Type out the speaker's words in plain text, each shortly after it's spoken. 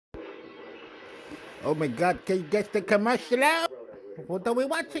Oh my God, can you get the commercial out? What are we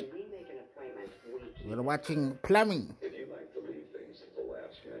watching? We're watching plumbing. If you like to leave things at the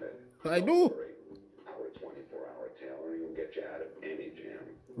last minute, I do. Our 24-hour tailoring will get you out of any jam.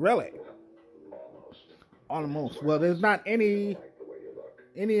 Really? Well, almost. Almost. Well, there's not any Like the way you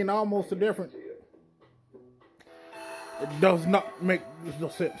look. and almost a difference. It does not make no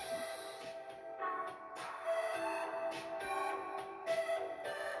sense.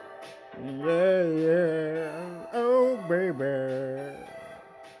 Yeah, yeah. Oh, baby.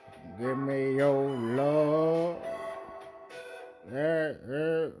 Give me your love. Yeah,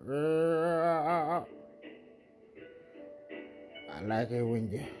 yeah, yeah. I like it when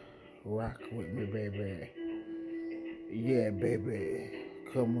you rock with me, baby. Yeah, baby.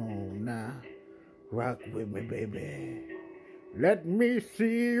 Come on now. Rock with me, baby. Let me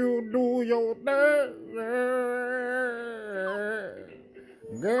see you do your thing.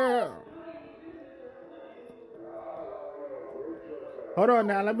 Girl. Hold on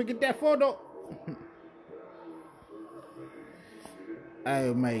now. Let me get that photo.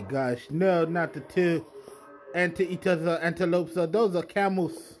 Oh my gosh. No, not the two antelopes. Those are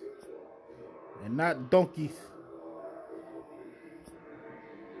camels. And not donkeys.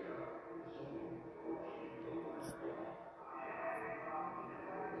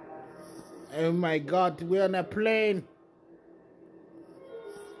 Oh my God, we're on a plane.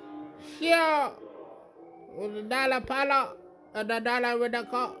 Sure. With the dollar pala. And the dollar with the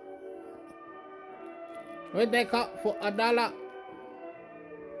car. With the car for $1.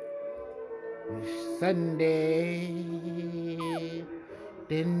 Sunday.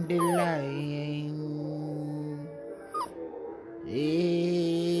 Dandelion.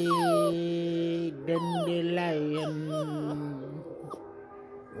 Hey, dandelion.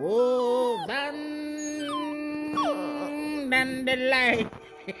 Oh, dandelion.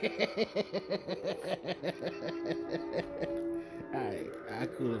 Alright, I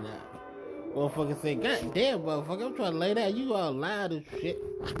cool it out. Motherfucker say, God damn, motherfucker, I'm trying to lay down. You all loud and shit.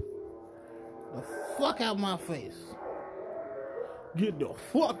 The fuck out my face. Get the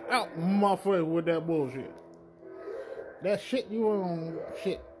fuck out my face with that bullshit. That shit you on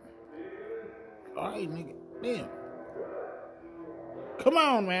shit. Alright, nigga. Damn. Come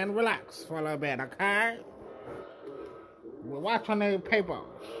on, man. Relax for a little bit, okay? We're watching the papers.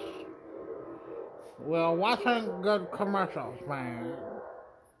 We're watching good commercials, man.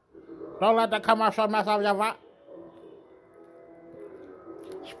 Don't let the commercial mess up your vibe.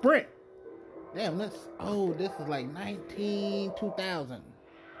 Sprint. Damn, this is like 2000.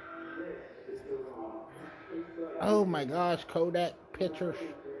 Oh my gosh, Kodak pictures.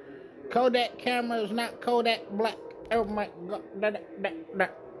 Kodak cameras, not Kodak black. Oh my God.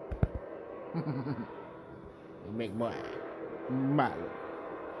 That. Big boy. Molly.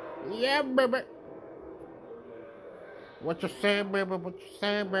 Yeah, baby. What you say, baby? What you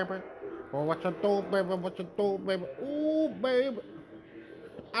say, baby? Oh, what you do, baby? What you do, baby? Ooh, baby.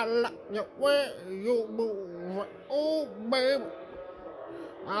 I like the way you move. Ooh, baby.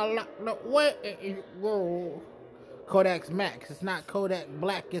 I like the way you go. Kodak's Max. It's not Kodak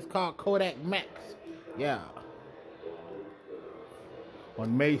Black. It's called Kodak Max. Yeah.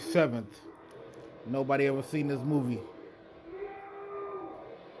 On May 7th. Nobody ever seen this movie.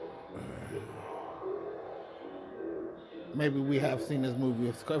 Maybe we have seen this movie.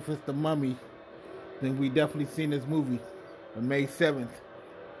 If it's The Mummy, then we definitely seen this movie on May 7th,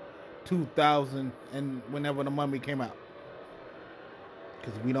 2000, and whenever The Mummy came out.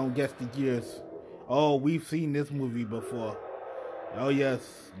 Because we don't guess the years. Oh, we've seen this movie before. Oh,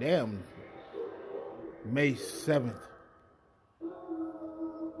 yes. Damn. May 7th.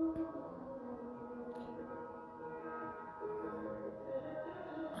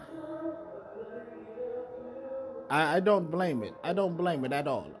 I don't blame it. I don't blame it at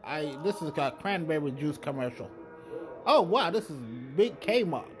all. This is a cranberry juice commercial. Oh, wow. This is Big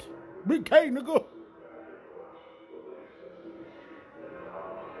Kmart. Big K, nigga.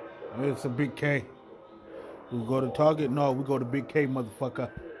 It's a Big K. We go to Target? No, we go to Big K, motherfucker.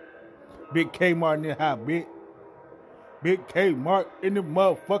 Big Kmart in the house, bitch. Big Kmart in the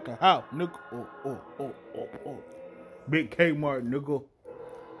motherfucking house, nigga. Oh. Big Kmart, nigga.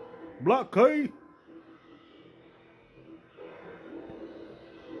 Block K.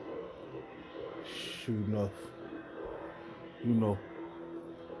 Sure enough. You know,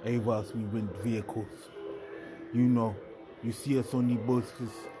 Avos, we rent vehicles. You know, you see us on these buses.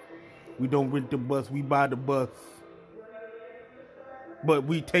 We don't rent the bus, we buy the bus. But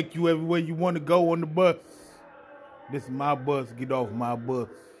we take you everywhere you want to go on the bus. This is my bus, get off my bus.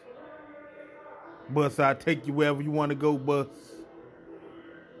 Bus, I take you wherever you want to go, bus.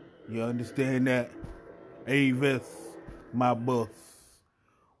 You understand that? Avis, my bus.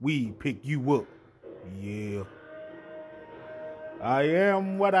 We pick you up. Yeah. I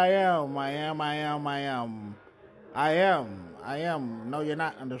am what I am. I am. No, you're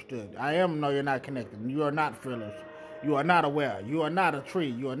not understood. I am. No, you're not connected. You are not fearless. You are not aware. You are not a tree.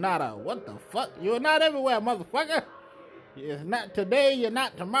 You are not a... What the fuck? You are not everywhere, motherfucker. You're not today. You're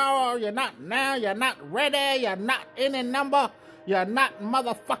not tomorrow. You're not now. You're not ready. You're not any number. You're not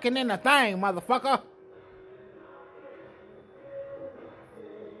motherfucking anything, motherfucker.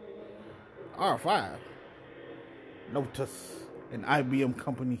 R5. Lotus. An IBM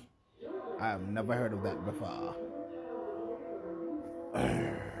company. I have never heard of that before.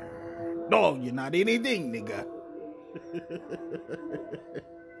 No, you're not anything, nigga.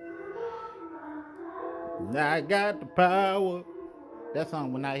 I got the power. That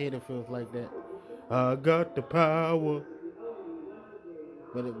song, when I hear it, feels like that. I got the power.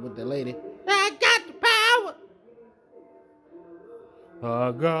 With the lady. I got the power.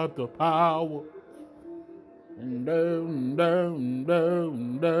 I got the power. Down, down,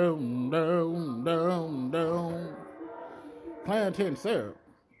 down, down, down, down, down. Plantain syrup.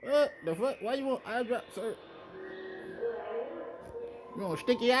 What the fuck? Why you want eye drop syrup? You want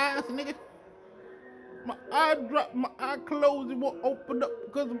sticky eyes, nigga? My eye closed, it won't open up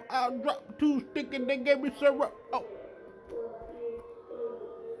because my eye drop too sticky. They gave me syrup. Oh.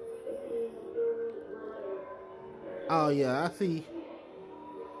 Oh yeah, I see.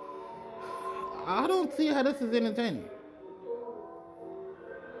 I don't see how this is entertaining.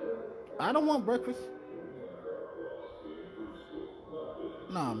 I don't want breakfast.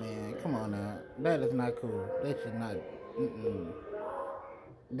 Nah, man, come on now. That is not cool. They should not.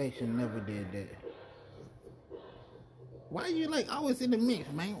 They should never did that. Why you like always in the mix,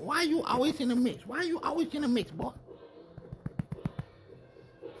 man? Why you always in the mix? Why you always in the mix, boy?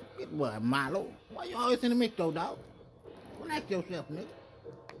 What, Milo? Why you always in the mix, though, dog? Relax yourself, nigga.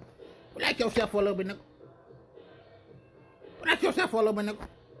 Relax yourself for a little bit, nigga. Relax yourself for a little bit, nigga.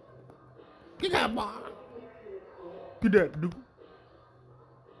 Get that bar. Get that, dude.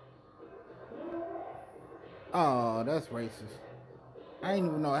 Oh, that's racist. I didn't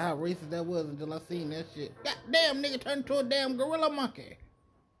even know how racist that was until I seen that shit. God damn, nigga turned into a damn gorilla monkey.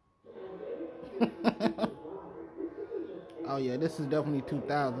 Oh yeah, this is definitely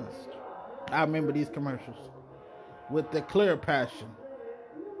 2000s. I remember these commercials with the clear passion.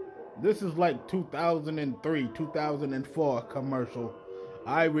 This is like 2003, 2004 commercial.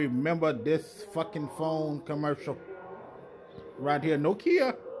 I remember this fucking phone commercial. Right here,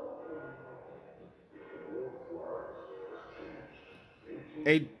 Nokia.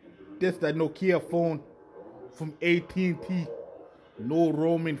 This that Nokia phone from AT&T. No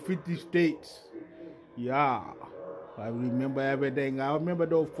roaming 50 states. Yeah. I remember everything. I remember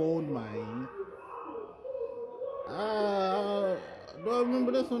those phones, man. Do I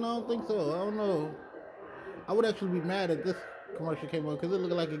remember this one? I don't think so. I don't know. I would actually be mad if this commercial came on because it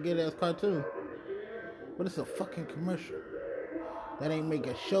looked like a good-ass cartoon. But it's a fucking commercial. That ain't make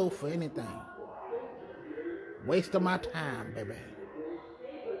a show for anything. Waste of my time, baby.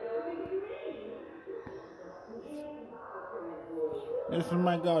 This is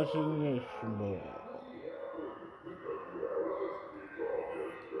my gosh, boy.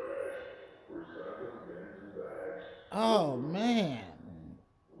 Oh man,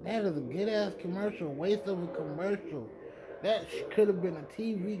 that is a good ass commercial. Waste of a commercial. That could have been a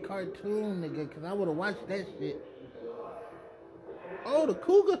TV cartoon, nigga, because I would have watched that shit. Oh, the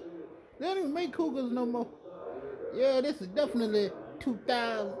cougar. They don't even make cougars no more. Yeah, this is definitely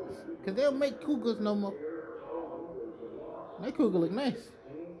 2000s, because they don't make cougars no more. That cougar look nice.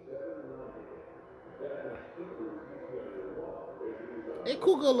 That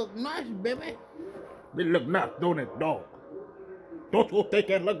cougar look nice, baby. It look nice, don't it, dog? Don't you think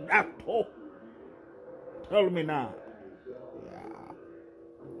it look nice, too? Tell me now. Yeah.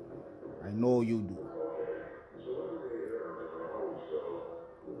 I know you do.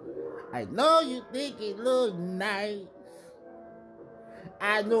 I know you think it look nice.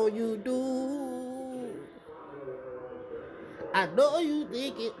 I know you do. I know you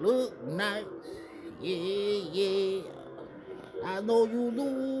think it look nice. Yeah, yeah. I know you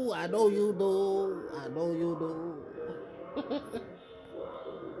do. I know you do. I know you do.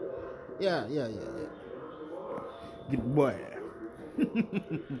 Yeah. Good boy.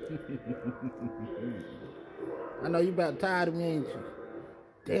 I know you about tired of me, ain't you?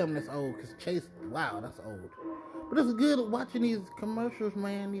 Damn, that's old. Cause Chase, wow, that's old. But it's good watching these commercials,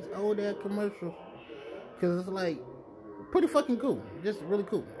 man. These old ass commercials. Cause it's like pretty fucking cool. Just really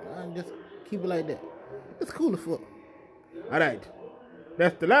cool. Just keep it like that. It's cool as fuck. Alright.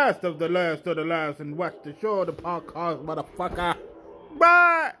 That's the last of the last of the last. And watch the show, the podcast, motherfucker.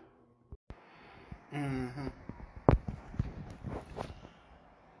 Bye.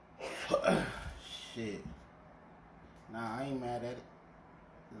 Shit. Nah, I ain't mad at it.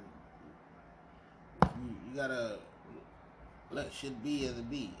 You gotta let shit be as it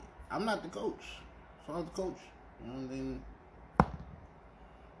be. I'm not the coach. So I was the coach. And then,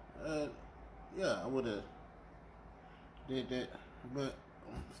 yeah, I would have did that. But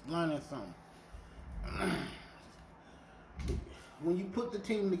learning something. When you put the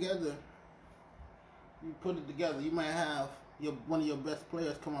team together, you might have one of your best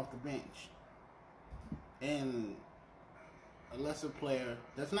players come off the bench. And a lesser player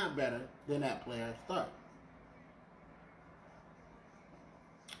that's not better than that player start.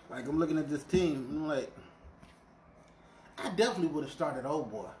 Like, I'm looking at this team, and I'm like, I definitely would have started old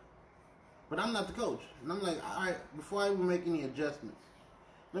boy. But I'm not the coach. And I'm like, all right, before I even make any adjustments,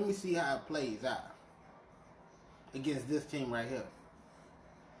 let me see how it plays out against this team right here.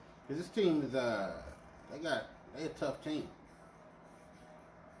 Because this team is, they're a tough team.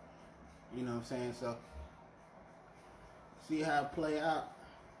 You know what I'm saying? So, see how it play out.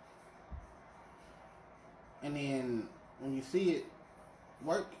 And then, when you see it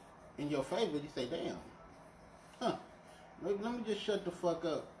work in your favor, you say, damn, maybe let me just shut the fuck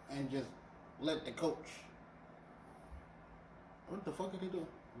up and just let the coach. What the fuck are they doing?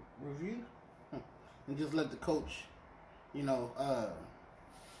 Review? And just let the coach,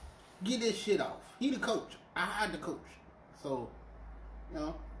 get this shit off. He the coach. I hired the coach. So,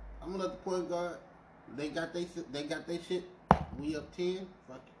 I'm gonna let the point guard. They got their shit. We up 10.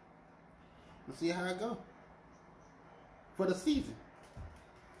 Fuck it. Let's see how it go. For the season.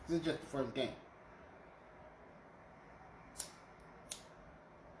 This is just the first game.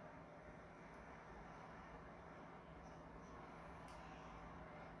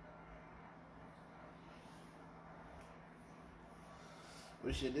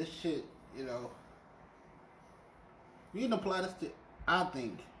 But shit, this shit, you can apply this to, I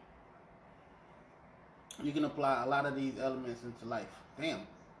think, you can apply a lot of these elements into life. Damn.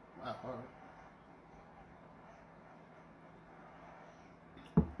 Wow,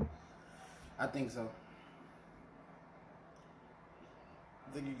 I think so.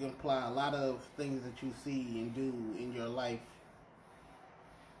 I think you can apply a lot of things that you see and do in your life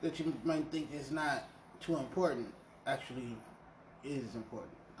that you might think is not too important, actually is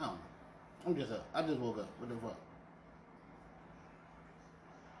important. I don't know. I'm just up. I just woke up. What the fuck?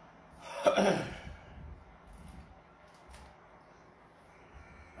 Uh-huh.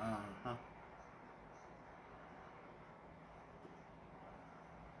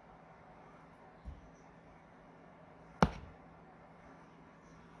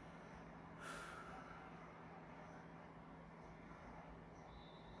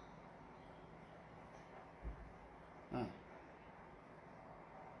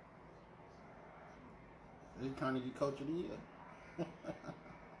 They're trying to get coach of the year.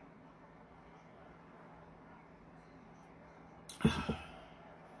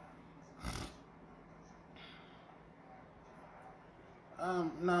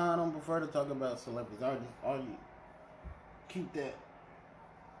 No, I don't prefer to talk about celebrities. I keep that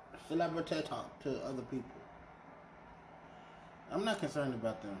celebrity talk to other people. I'm not concerned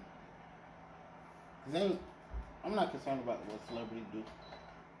about them. I'm not concerned about what celebrities do.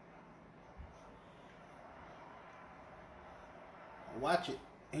 I watch it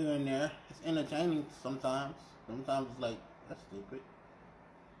here and there. It's entertaining sometimes. Sometimes it's like, that's stupid.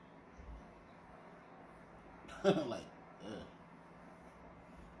 Like,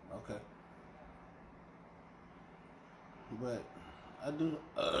 okay. But I do.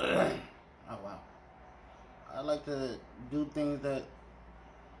 Oh wow. I like to do things that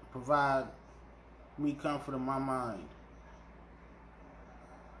provide me comfort in my mind.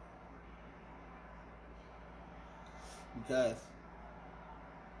 Because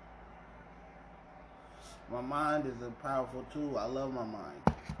my mind is a powerful tool. I love my mind.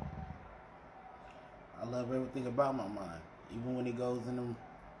 I love everything about my mind. Even when it goes in them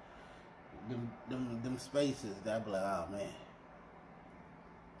spaces that I be like, oh man.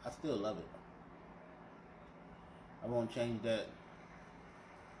 I still love it. I won't change that.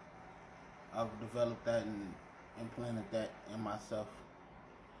 I've developed that and implanted that in myself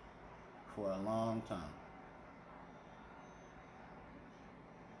for a long time.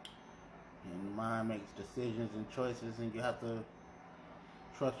 And the mind makes decisions and choices, and you have to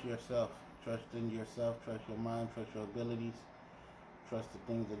trust yourself. Trust in yourself, trust your mind, trust your abilities, trust the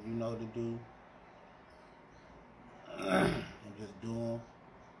things that you know to do, and just do them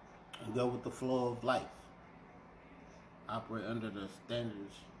and go with the flow of life. operate under the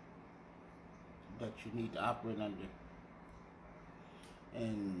standards that you need to operate under,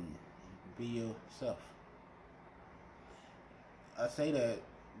 and be yourself. I say that,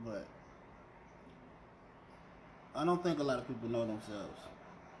 but I don't think a lot of people know themselves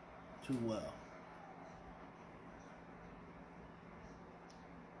too well.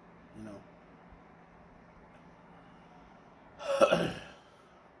 You know,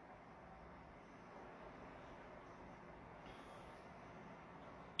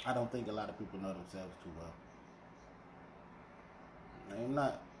 I don't think a lot of people know themselves too well. I'm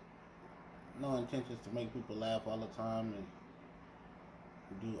not no intentions to make people laugh all the time and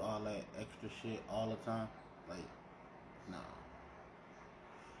do all that extra shit all the time. Like, nah.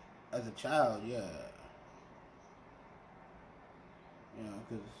 As a child, yeah, you know,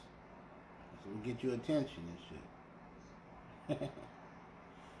 because it get you attention and shit.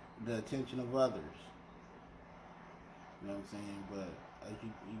 The attention of others. You know what I'm saying? But as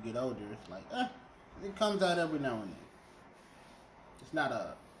you get older, it's like, it comes out every now and then. It's not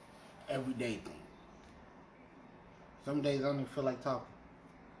a everyday thing. Some days I don't even feel like talking.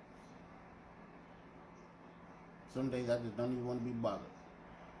 Some days I just don't even want to be bothered.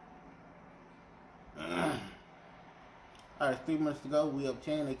 All right, 3 minutes to go. We up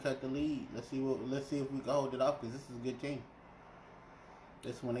 10. They cut the lead. Let's see if we can hold it off, because this is a good team.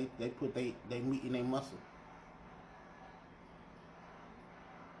 This one they put they meat in their muscle.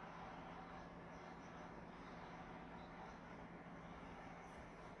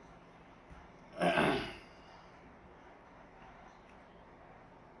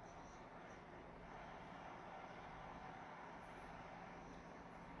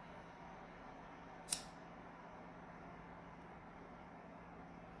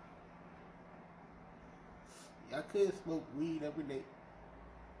 I could smoke weed every day.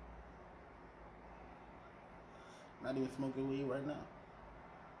 Not even smoking weed right now.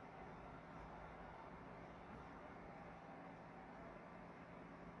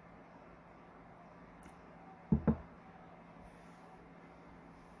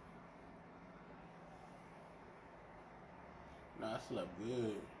 Nah, I slept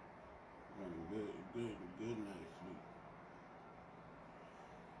good. Good night's sleep.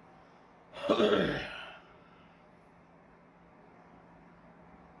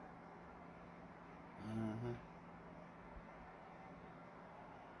 Mm-hmm.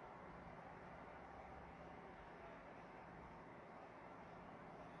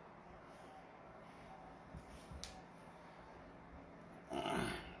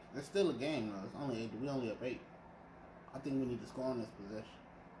 It's still a game though. It's only 8. We only have 8. I think we need to score on this possession.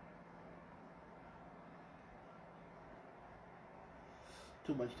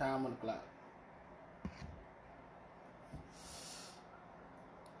 Too much time on the clock.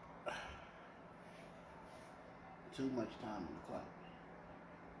 Too much time on the clock.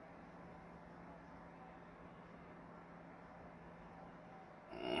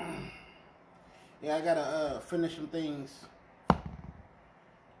 Yeah, I gotta finish some things.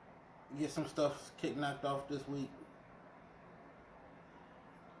 Get some stuff knocked off this week.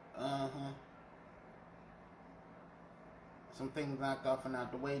 Some things knocked off and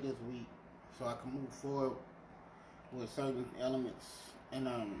out the way this week, so I can move forward with certain elements and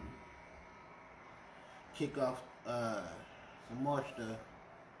kick off some more stuff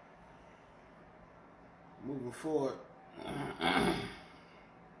moving forward.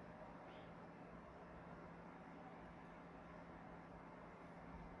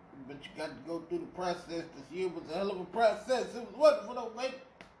 But you got to go through the process. This year was a hell of a process. It was wonderful though, baby.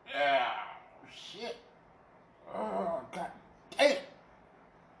 Yeah, shit. Oh, god damn.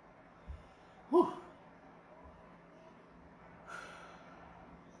 Whew.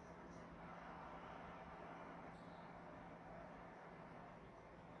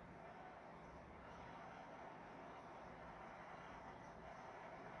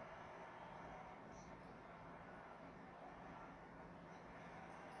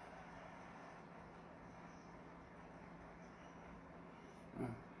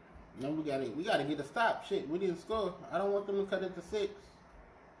 No, we gotta get a stop. Shit, we didn't score. I don't want them to cut it to 6.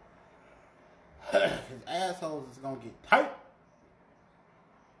 His assholes is gonna get tight.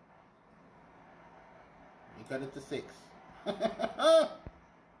 They cut it to 6.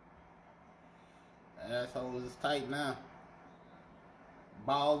 Assholes is tight now.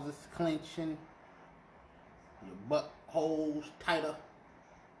 Balls is clenching. Your butthole's tighter.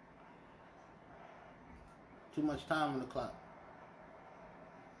 Too much time on the clock.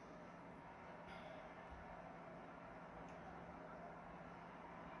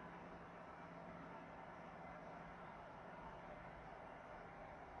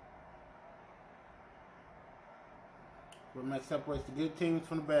 What that separates the good teams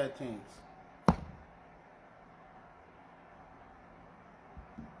from the bad teams.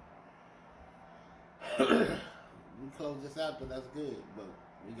 We close this out, but that's good. But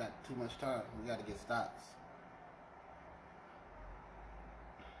we got too much time. We got to get stocks.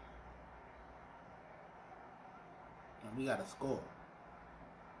 And we got to score.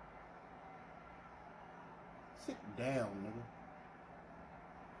 Sit down, nigga.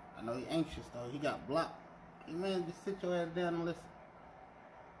 I know he anxious though. He got blocked. Hey man, just sit your ass down and listen.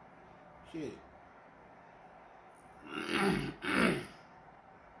 Shit.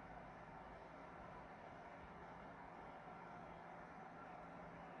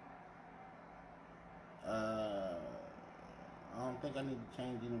 I don't think I need to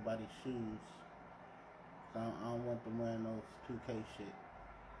change anybody's shoes. So I don't want them wearing those 2K shit.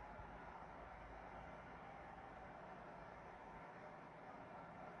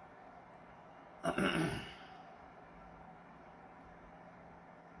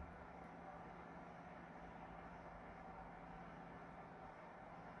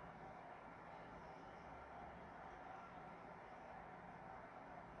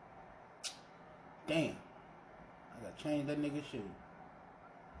 Damn. I gotta change that nigga's shoe.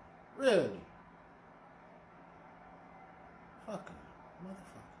 Really? Fucker.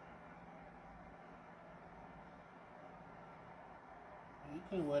 Motherfucker. You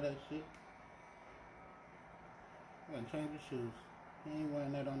can't wear that shit. You gotta change your shoes. You ain't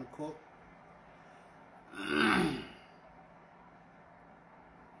wearing that on the court.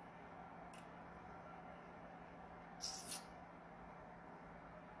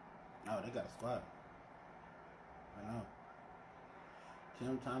 Oh, they got a squad. I know.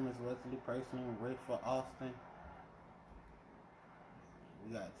 Tim Thomas, Wesley Person, Rayford Austin.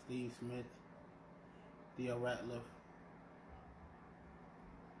 We got Steve Smith, Theo Ratliff.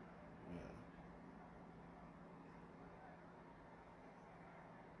 Yeah.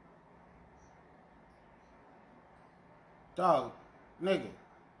 Dog, nigga,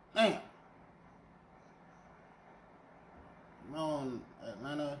 damn. Come on,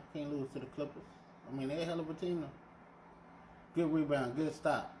 Atlanta can't lose to the Clippers. I mean, they're a hell of a team though. Good rebound, good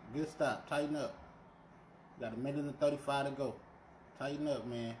stop, tighten up. Got a minute and 35 to go. Tighten up,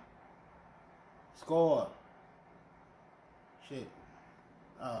 man. Score. Shit.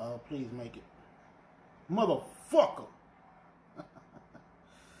 Please make it. Motherfucker.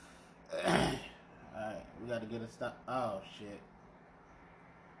 Alright, we gotta get a stop. Oh, shit.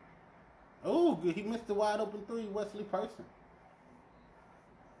 Oh, he missed the wide open three, Wesley Person.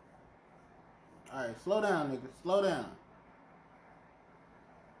 Alright, slow down, nigga. Slow down.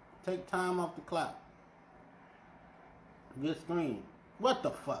 Take time off the clock. Good screen. What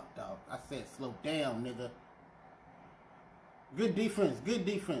the fuck, dog? I said slow down, nigga. Good defense. Good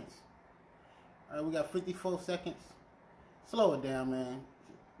defense. Alright, we got 54 seconds. Slow it down, man.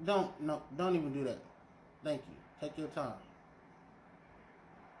 Don't even do that. Thank you. Take your time.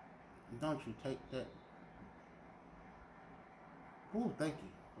 Don't you take that. Ooh, thank you.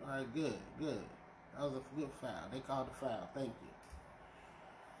 Alright, good. That was a good foul. They called the foul. Thank you.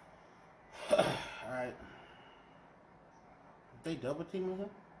 Alright. They double teaming him?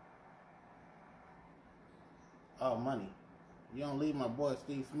 Oh, money. You don't leave my boy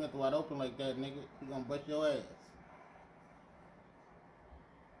Steve Smith wide open like that, nigga. He gonna bust your ass.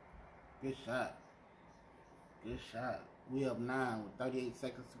 Good shot. Good shot. We up 9 with 38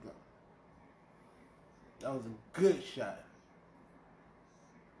 seconds to go. That was a good shot.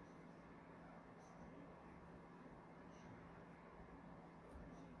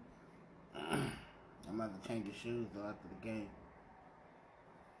 I'm about to change the shoes though after the game.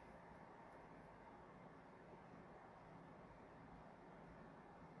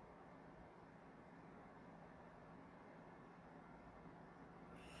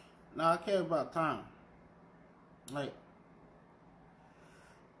 No, I care about time. Like,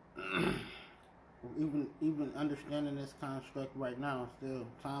 even understanding this construct right now, still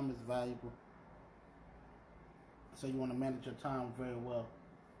time is valuable. So you want to manage your time very well.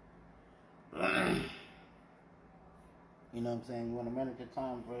 You know what I'm saying? You want to manage your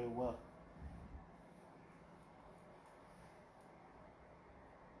time very well.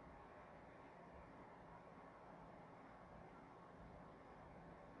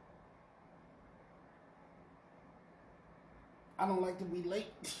 I don't like to be late.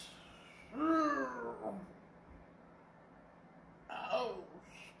 Oh,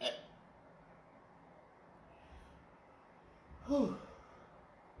 shit. Whew.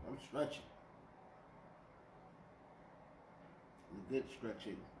 I'm stretching. A good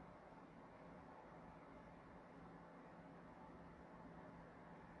stretching.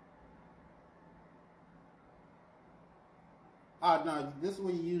 Oh no, this is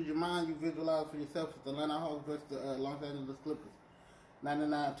where you use your mind. You visualize for yourself. It's the Atlanta Hawks versus the Los Angeles Clippers,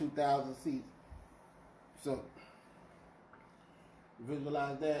 99 2000 season. So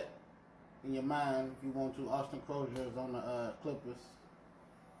visualize that in your mind if you want to. Austin Crozier is on the Clippers.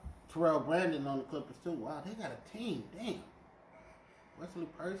 Terrell Brandon on the Clippers too. Wow, they got a team. Damn. Wesley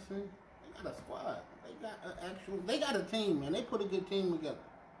Person. They got a squad. They got an actual. They got a team, man. They put a good team together.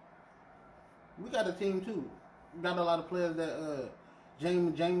 We got a team too. We got a lot of players that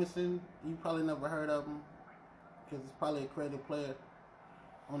James Jameson. You probably never heard of him because he's probably a creative player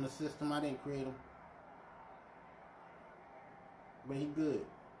on the system. I didn't create him, but he good.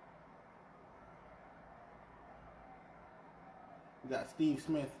 We got Steve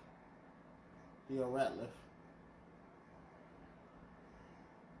Smith, Theo Ratliff.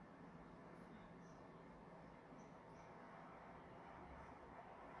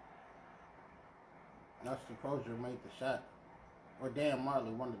 Austin Crozier made the shot. Or Dan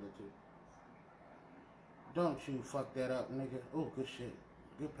Marley, one of the two. Don't you fuck that up, nigga. Oh, good shit.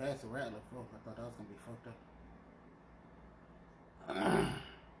 Good pass to Ratliff. Oh, I thought that was going to be fucked up.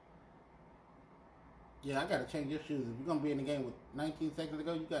 Yeah, I got to change your shoes. If you're going to be in the game with 19 seconds to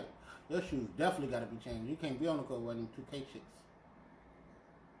go, your shoes definitely got to be changed. You can't be on the court wearing 2K shits.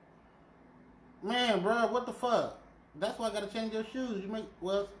 Man, bro, what the fuck? That's why I got to change your shoes.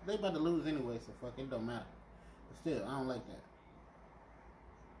 Well, they about to lose anyway, so fuck it. It don't matter. But still, I don't like that.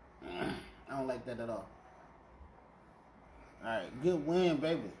 I don't like that at all. Alright, good win,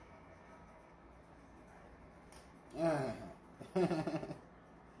 baby.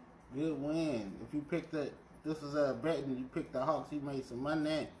 Good win. If you picked this is a bet and you picked the Hawks, you made some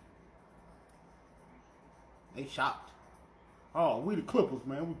money. They shocked. Oh, we the Clippers,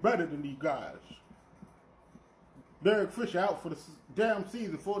 man. We better than these guys. Derek Fisher out for the damn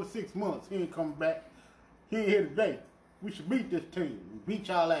season, 4 to 6 months. He ain't coming back. He ain't here today. We should beat this team. We beat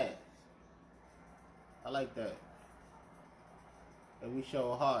y'all ass. I like that. And we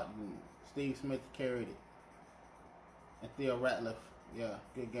show heart. And Steve Smith carried it. And Theo Ratliff. Yeah,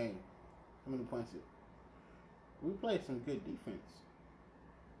 good game. How many points it? We played some good defense.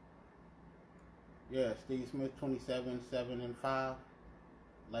 Yeah, Steve Smith 27, 7 and 5.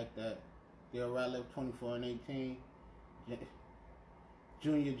 Like that. Theo Ratliff 24 and 18.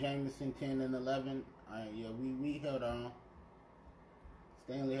 Junior Jameson 10 and 11. Yeah, we held on.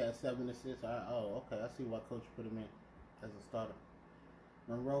 Stanley had 7 assists. Oh, okay. I see why coach put him in as a starter.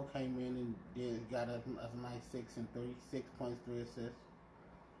 Monroe came in and got a nice 6 and 3, 6 points, 3 assists.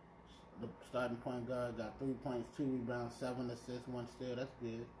 The starting point guard got 3 points, 2 rebounds, 7 assists, 1 steal. That's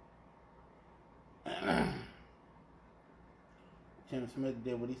good. Tim Smith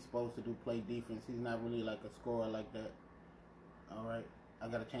did what he's supposed to do, play defense. He's not really like a scorer like that. All right, I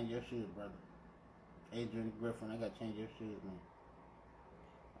gotta change your shoes, brother. Adrian Griffin, I gotta change your shoes, man.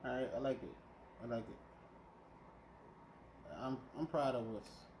 All right, I like it. I like it. I'm proud of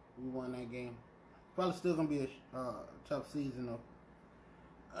us. We won that game. Probably still gonna be a tough season though.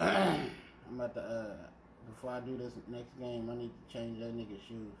 I'm about to before I do this next game, I need to change that nigga's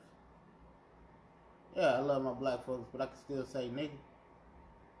shoes. Yeah, I love my black folks, but I can still say nigga.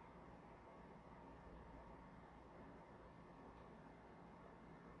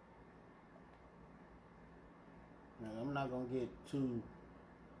 Now, I'm not gonna get too.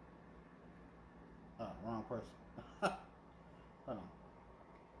 Oh, wrong person. Hold on.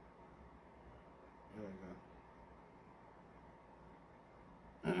 There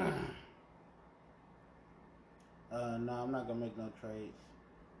we go. No, I'm not gonna make no trades.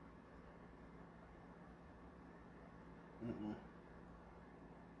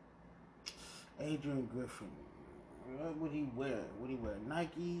 Adrian Griffin. What would he wear? Would he wear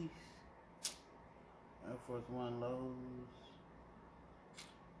Nikes? Air Force One lows.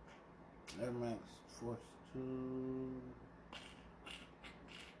 Air Max Force 2.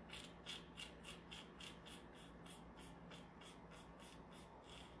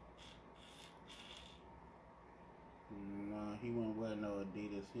 No, he wouldn't wear no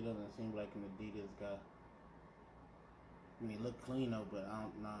Adidas. He doesn't seem like an Adidas guy. I mean, he look clean though, but I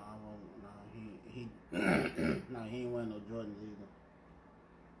don't. Nah, I won't. Nah, he nah, he ain't wearing no Jordans either.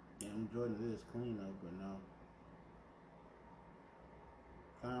 Yeah, them Jordans is clean though, but no.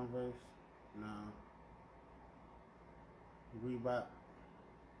 Converse, no. Reebok,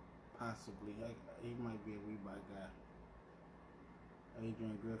 possibly. He might be a Reebok guy.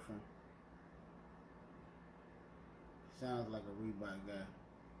 Adrian Griffin. Sounds like a Reebok guy.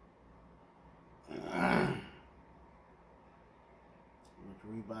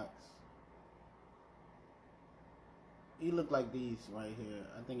 With Reeboks. He look like these right here.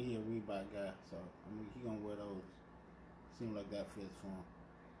 I think he a Reebok guy, so I mean he gonna wear those. seemed like that fits for him.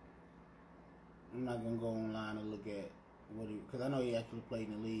 I'm not gonna go online and look at what he, because I know he actually played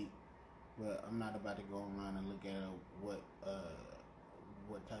in the league, but I'm not about to go online and look at what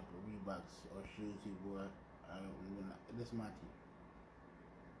type of Reeboks or shoes he wore. This is my team.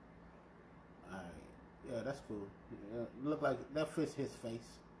 Alright, yeah, that's cool. Look like that fits his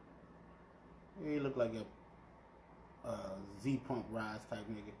face. He look like a Z-Punk Rise type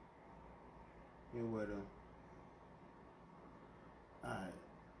nigga. He'll wear them. Alright.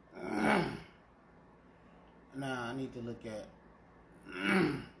 Now I need to look at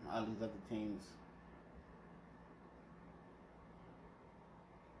all these other teams.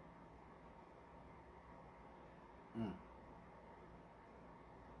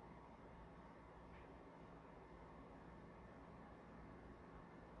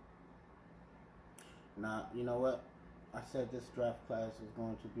 Now, you know what? I said this draft class is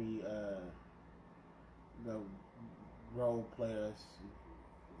going to be the role players.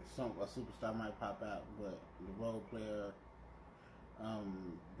 A superstar might pop out, but the role player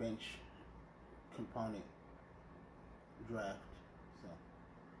bench component draft. So,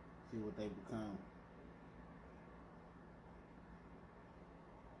 see what they become.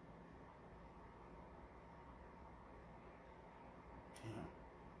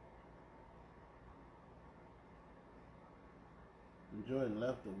 Jordan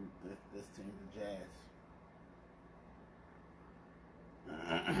left this team, the Jazz. I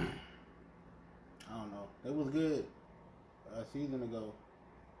don't know. It was good a season ago.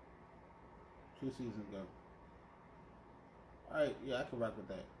 2 seasons ago. Alright, yeah, I can rock with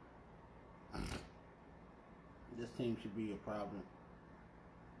that. This team should be a problem.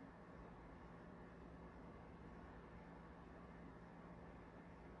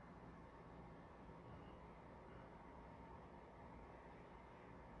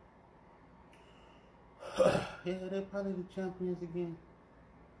 Yeah, they're probably the champions again.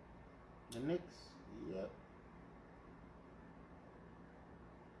 The Knicks, yep.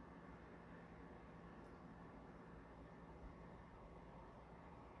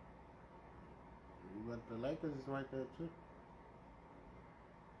 But the Lakers is right there too.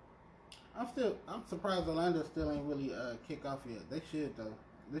 I'm surprised Orlando still ain't really kick off yet. They should though.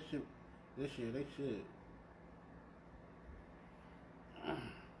 This year they should.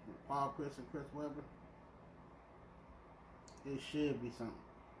 Paul Pierce and Chris Webber. It should be something.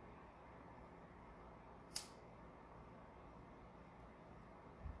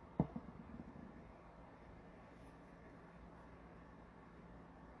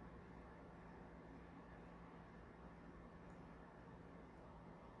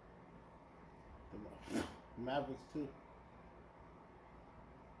 The Mavericks too.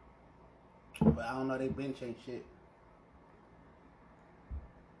 But I don't know, they bench ain't shit.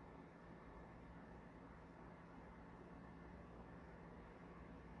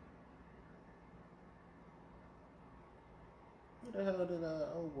 Where the hell did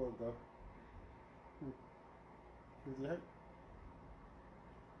old boy go? Is he hurt?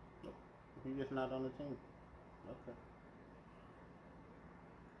 Nope. He's just not on the team. Okay.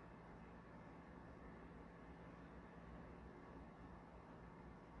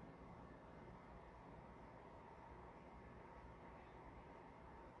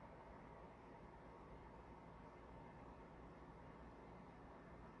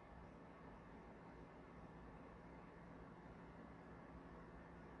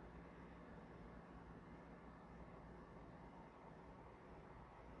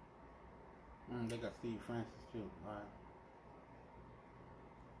 They got Steve Francis too.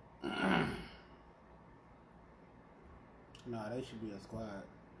 Alright. Nah, they should be a squad.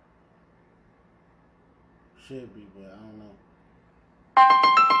 Should be, but I don't know.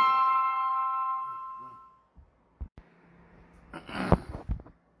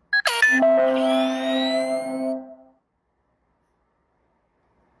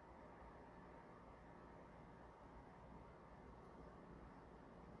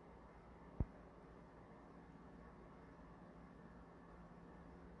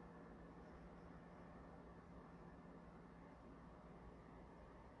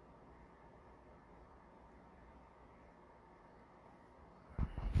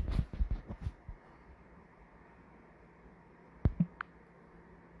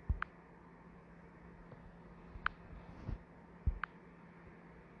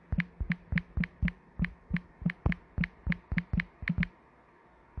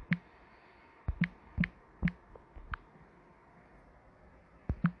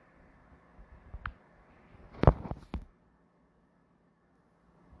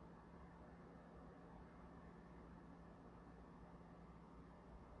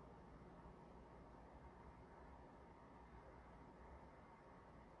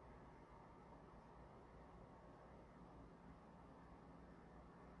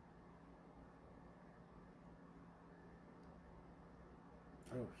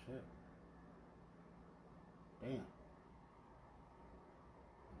 shit. Damn.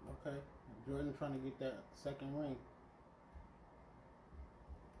 Okay. Jordan trying to get that second ring.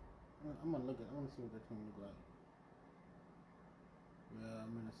 I'm gonna look at. I want to see what that team look like. Yeah,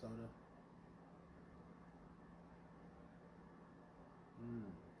 Minnesota.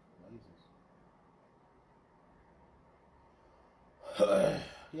 Blazers.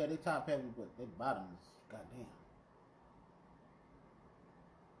 Yeah, they top heavy, but they bottom is goddamn.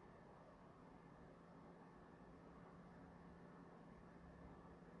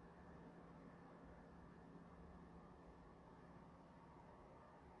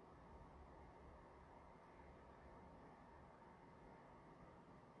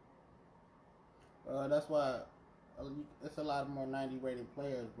 That's why it's a lot more 90 rated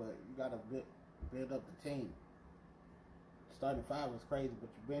players, but you gotta build up the team. Starting five is crazy, but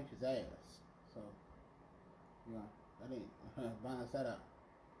your bench is ass. So, you know, that ain't balance that out.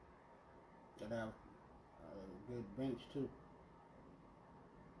 Gotta have a good bench too.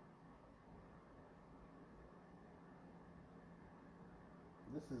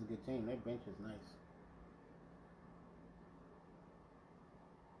 This is a good team. Their bench is nice.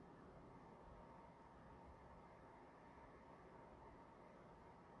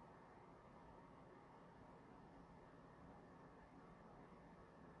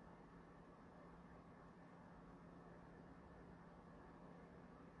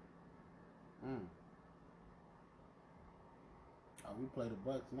 Mm. Oh, we play the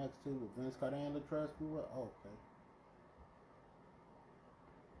Bucks next too with Vince Carter and Latrell Sprewell. Oh, okay.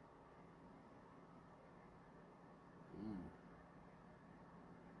 Mm.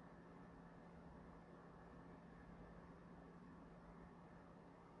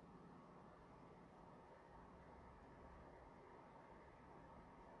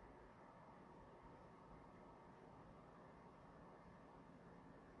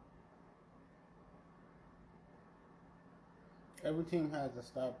 Every team has a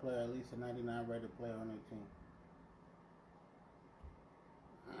star player, at least a 99 rated player on their team.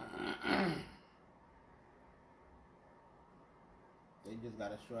 They just got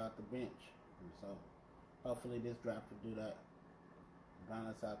to show out the bench. And so hopefully this draft will do that.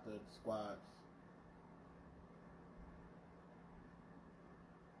 Balance out the squads.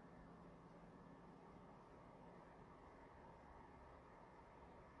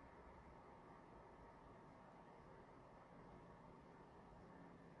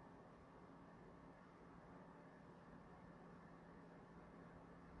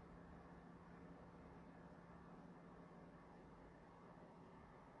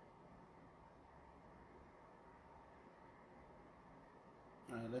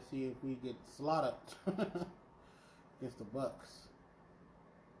 All right, let's see if we get slaughtered against the Bucks.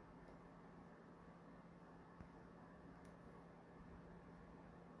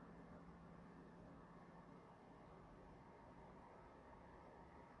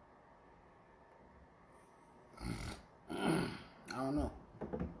 I don't know.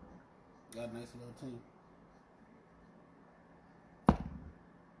 Got a nice little team.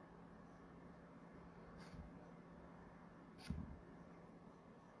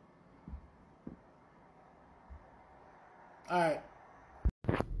 All right.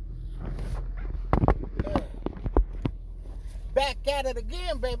 Back at it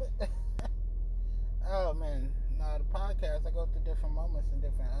again, baby. Oh man, no, the podcast I go through different moments and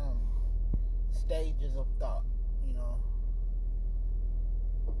different stages of thought. You know,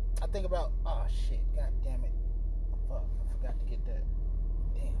 I think about shit, god damn it, fuck, I forgot to get that.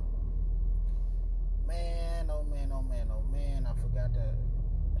 Damn, man, oh man, oh man, oh man, I forgot that.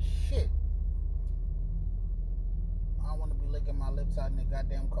 Shit, I don't want to be licking my lips out in the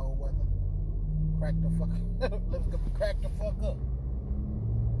goddamn cold weather. Crack the fuck, lips could crack the fuck up.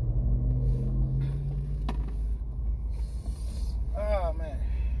 Oh man.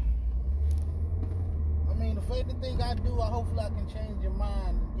 I mean, the favorite thing I do, hopefully I can change your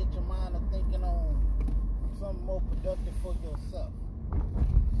mind and get your mind to thinking on something more productive for yourself.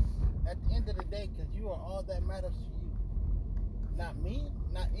 At the end of the day, because you are all that matters to you. Not me,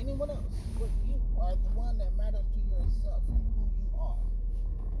 not anyone else, but you are the one that matters to yourself and who you are.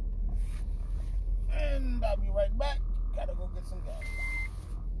 And I'll be right back. Gotta go get some gas.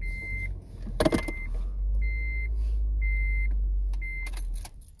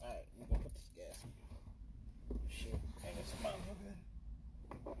 Alright, I'm gonna put this gas in. Shit, I got some motherfucker.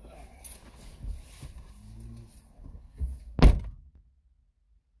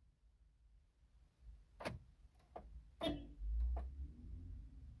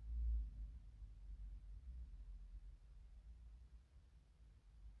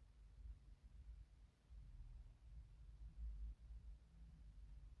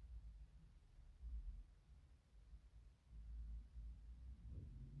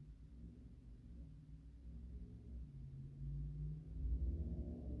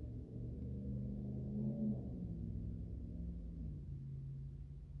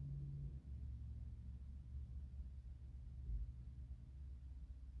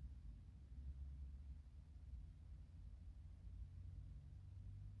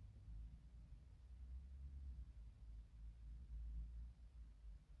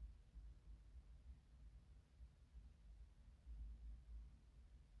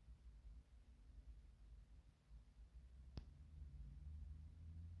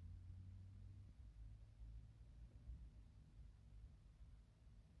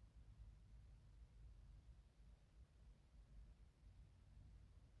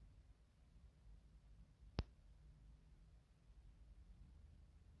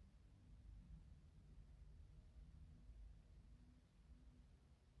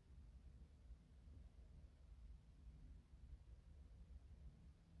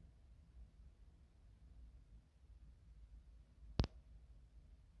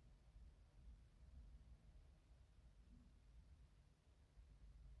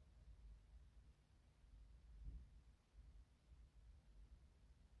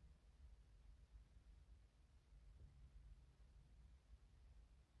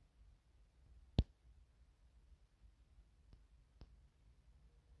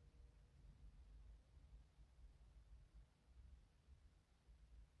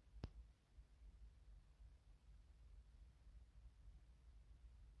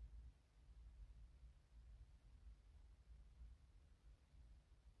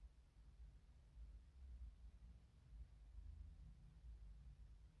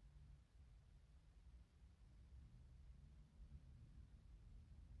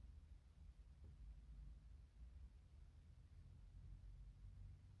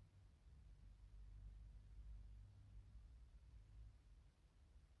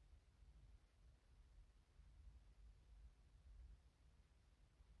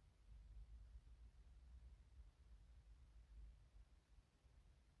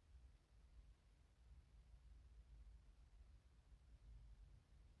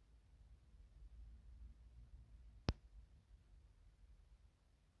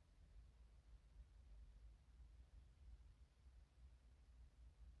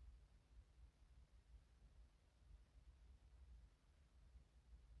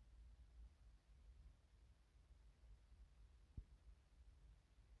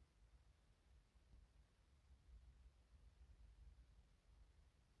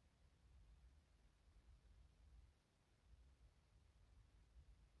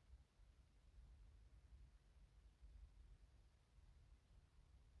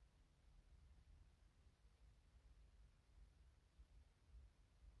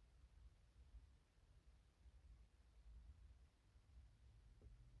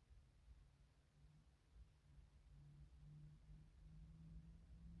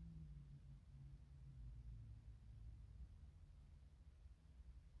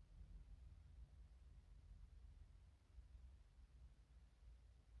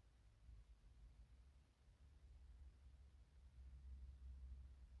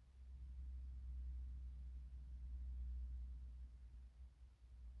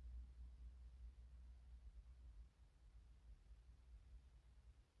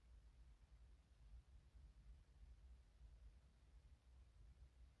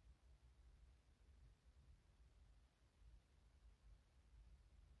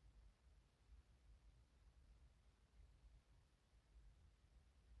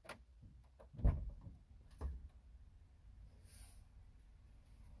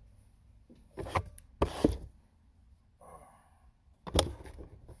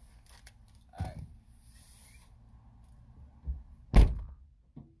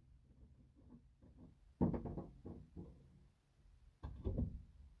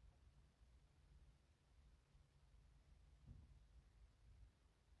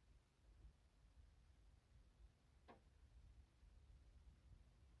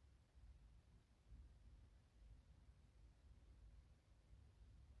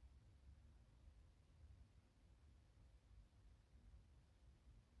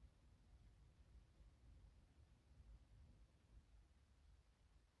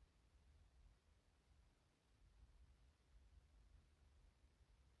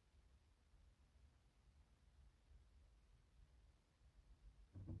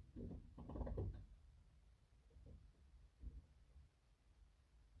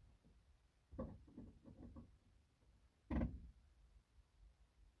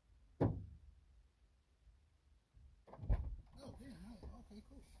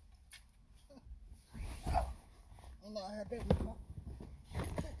 pretty cool. Ain't know I had that before.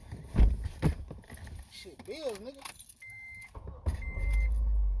 Shit, bills, nigga.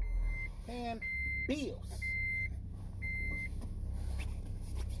 Paying bills.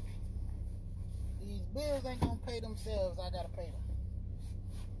 These bills ain't gonna pay themselves. I gotta pay them.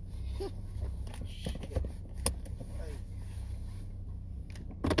 Shit. Hey.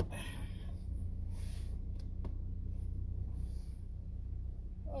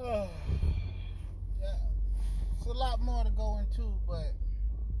 Yeah. It's a lot more to go into, but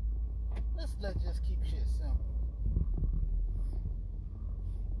let's just keep shit simple.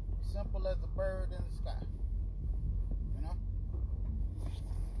 Simple as a bird in the sky. You know?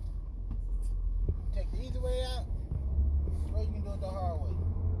 Take the easy way out, or you can do it the hard way. You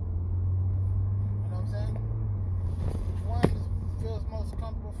know what I'm saying? Which one feels most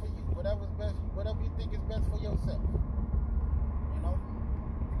comfortable for you? Whatever's best, whatever you think is best for yourself. You know?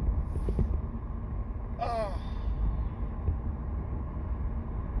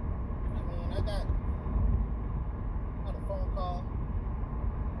 I got a phone call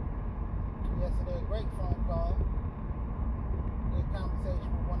yesterday, a great phone call. Good conversation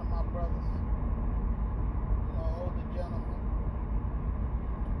with one of my brothers. You know, older gentleman.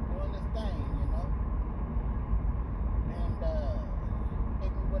 Doing this thing, you know. And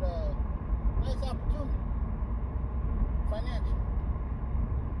hit me with a nice opportunity. Financial.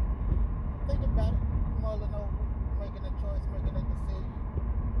 Think about it. Mulling over, making a choice, making a decision.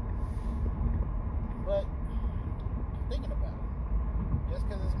 But I'm thinking about it. Just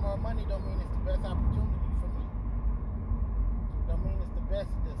because it's more money don't mean it's the best opportunity for me. Don't mean it's the best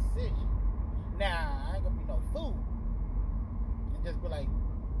decision. Now, I ain't gonna be no fool and just be like,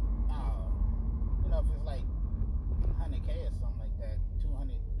 you know, if it's like 100K or something like that,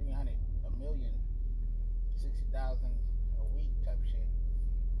 200, 300, a million, 60,000 a week type shit.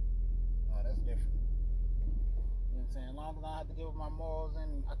 No, that's different. You know what I'm saying? As long as I don't have to give up my morals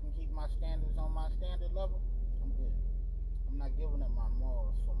and I can keep my standards on my standard level, I'm good. I'm not giving up my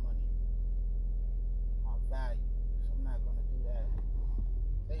morals for money. My values. I'm not going to do that.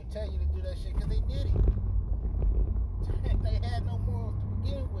 They tell you to do that shit because they did it. They had no morals to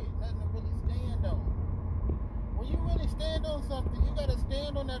begin with. Nothing to really stand on. When you really stand on something, you got to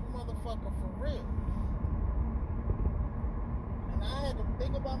stand on that motherfucker for real. And I had to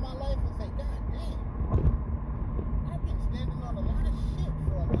think about my life and say, God damn. I've been standing on a lot of shit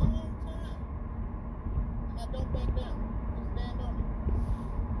for a long time. And I don't back down. I stand on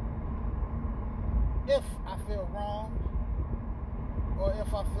it. If I feel wrong, or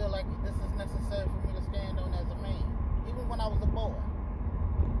if I feel like this is necessary for me to stand on as a man. Even when I was a boy.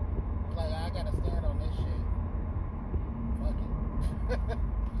 It's like, I gotta stand on this shit. Fuck it.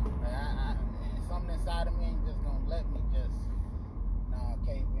 Like, something inside of me ain't just gonna let me just, nah,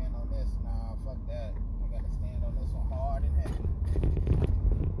 cave in on this. Nah, fuck that. I gotta stand on this one hard and heavy.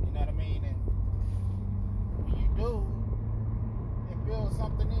 You know what I mean? And when you do, it builds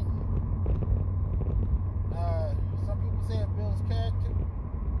something in you. Some people say it builds character.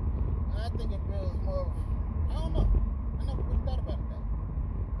 I think it builds more of, I don't know. I never really thought about that.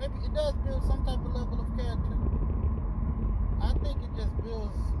 Maybe it does build some type of level of character. I think it just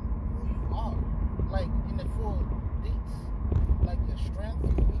builds who you are. Like in the full deets. Like your strengths,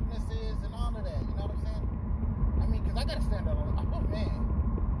 your weaknesses, and all of that. You know what I'm saying? I mean, because I got to stand on it. Oh, man.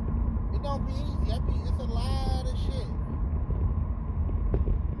 It don't be easy. It's a lot of shit.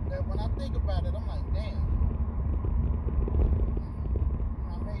 That when I think about it, I'm like, damn.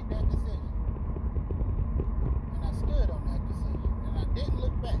 I made that decision. And I stood on that decision. And I didn't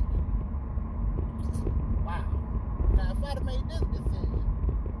look back. Wow. Now, if I'd have made this decision,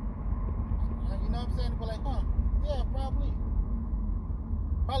 you know what I'm saying? It'd be like, huh, yeah, probably.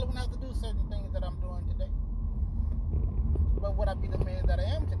 Probably wouldn't have to do certain things that I'm doing today. But would I be the man that I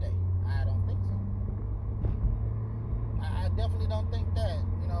am today? I don't think so. I definitely don't think that.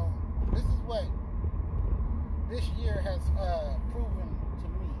 You know, this is what this year has proven to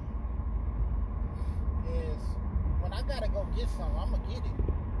me is when I gotta go get something, I'm gonna get it.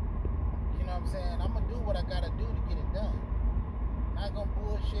 You know what I'm saying? I'm gonna do what I gotta do to get it done. Not gonna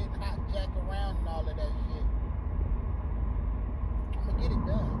bullshit and hot jack around and all of that shit. I'm gonna get it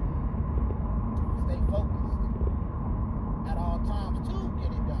done. Stay focused at all times to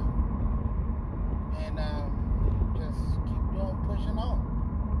get it done. And just keep pushing on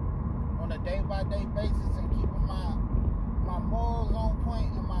a day-by-day basis and keeping my morals on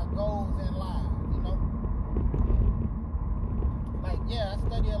point and my goals in line, you know? Like, yeah, I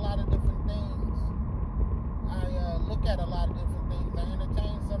study a lot of different things. I look at a lot of different things. I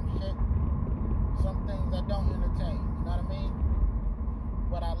entertain some shit. Some things I don't entertain, you know what I mean?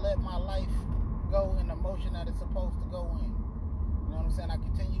 let my life go in the motion that it's supposed to go in. You know what I'm saying? I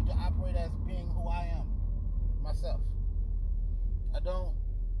continue to operate as being who I am, myself. I don't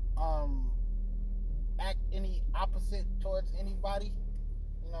act any opposite towards anybody.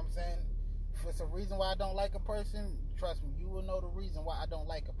 You know what I'm saying? If it's a reason why I don't like a person, trust me, you will know the reason why I don't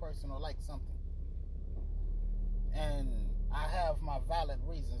like a person or like something. And I have my valid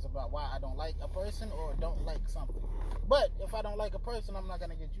reasons about why I don't like a person or don't like something. But if I don't like a person, I'm not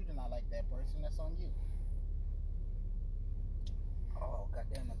going to get you to not like that person. That's on you. Oh,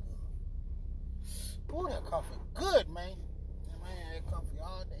 goddamn, that's good. Ooh, that coffee. Good, man. Damn, I ain't had coffee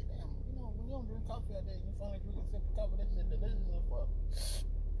all day. Damn, you know, when you don't drink coffee all day, you finally drink a sip of coffee. That shit delicious as fuck.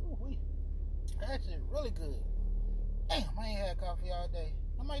 Ooh, wee. That shit really good. Damn, I ain't had coffee all day.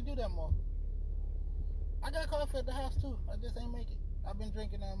 I might do that more. I got coffee at the house too. I just ain't make it. I've been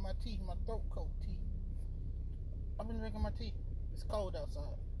drinking my tea, my throat coat tea. I've been drinking my tea. It's cold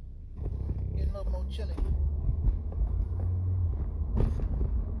outside. Getting a little more chilly.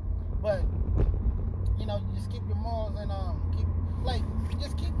 But you know, you just keep your morals and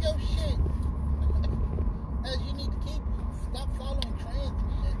just keep your shit as you need to keep it. Stop following trends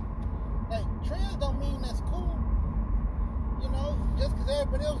and shit. Like, trends don't mean that's cool. You know, just because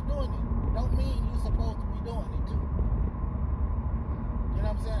everybody else doing it don't mean you're supposed to be doing it too. You know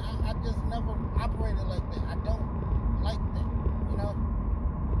what I'm saying? I just never operated like that. I don't like that. You know?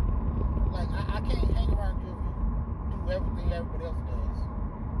 Like, I can't hang around you if you do everything everybody else does.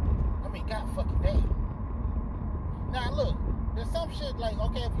 I mean, God fucking damn. Now, look, there's some shit like,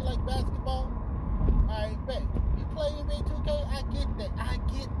 okay, if you like basketball, alright, bet. You play NBA 2K, I get that. I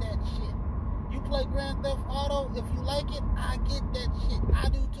get that shit. You play Grand Theft Auto, if you like it, I get that shit. I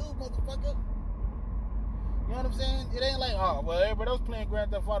do too, motherfucker. You know what I'm saying? It ain't like, oh, well, everybody else playing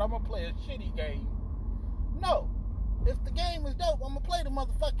Grand Theft Auto, I'm gonna play a shitty game. No. If the game is dope, I'm gonna play the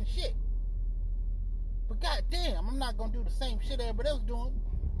motherfucking shit. But goddamn, I'm not gonna do the same shit everybody else doing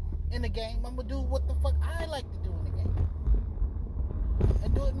in the game. I'm gonna do what the fuck I like to do in the game.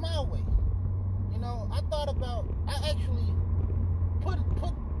 And do it my way. You know, I actually put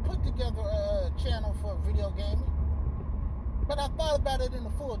together a channel for video gaming, but I thought about it in the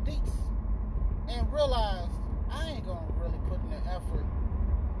full deets and realized I ain't gonna really put in the effort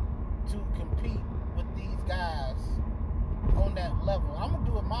to compete with these guys on that level. I'm gonna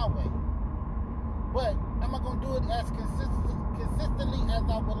do it my way, but am I gonna do it as consistently as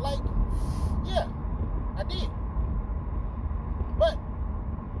I would like? Yeah, I did. But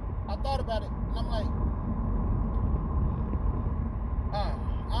I thought about it and I'm like,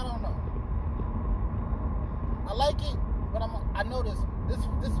 I don't know. I like it, but I know this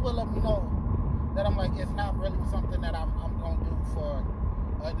will let me know that I'm like, it's not really something that I'm gonna do for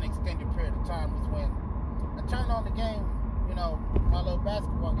an extended period of time. Is when I turn on the game, you know, my little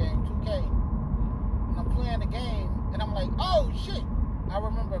basketball game, 2K, and I'm playing the game, and I'm like, oh shit! I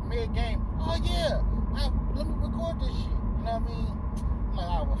remember mid-game, oh yeah, let me record this shit. You know what I mean? I'm like,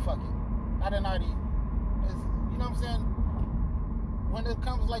 oh well, fuck it. I didn't already, you know what I'm saying? When it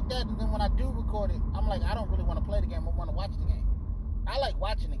comes like that, and then when I do record it, I'm like, I don't really want to play the game. I want to watch the game. I like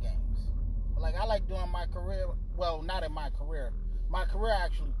watching the games. Like, I like doing my career. Well, not in my career. My career, I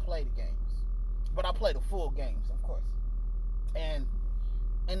actually play the games, but I play the full games, of course. And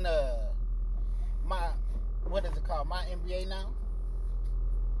in my, what is it called? My NBA now.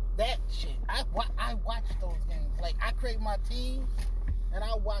 That shit, I watch those games. Like, I create my teams, and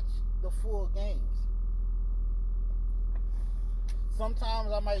I watch the full games.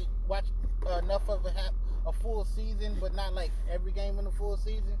 Sometimes I might watch enough of a full season, but not like every game in the full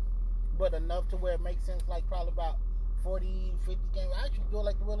season, but enough to where it makes sense, like probably about 40, 50 games. I actually do it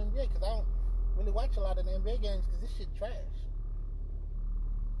like the real NBA because I don't really watch a lot of the NBA games because this shit trash.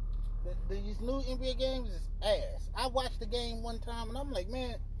 These new NBA games is ass. I watched the game one time and I'm like,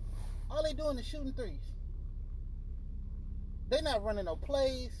 man, all they doing is shooting threes. They not running no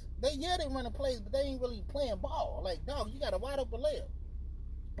plays. They running plays, but they ain't really playing ball. Like, dog, you got a wide open layup.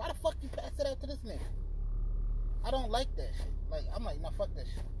 Why the fuck you pass it out to this nigga? I don't like that shit. Like, I'm like, nah, fuck that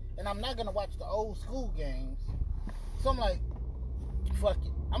shit. And I'm not gonna watch the old school games. So I'm like, fuck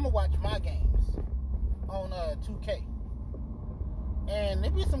it. I'm gonna watch my games on 2K. And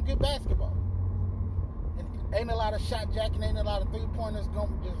there be some good basketball. And ain't a lot of shot jacking, ain't a lot of 3-pointers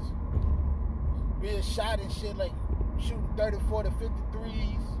gonna just be a shot and shit, like shooting 30, 40,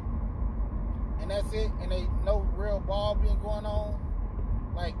 53s. And that's it. And ain't no real ball being going on.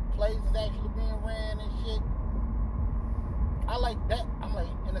 Like, plays is actually being ran and shit. I like that. I'm like,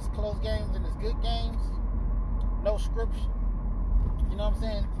 and it's close games and it's good games. No scripts. You know what I'm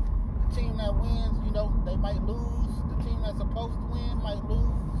saying? The team that wins, you know, they might lose. The team that's supposed to win might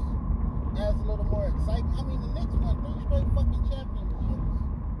lose. adds a little more excitement. I mean, the Knicks won 3 straight fucking championships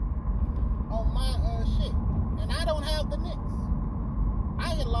on my shit, and I don't have the Knicks.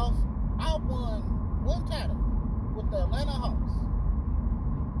 I won 1 title with the Atlanta Hawks.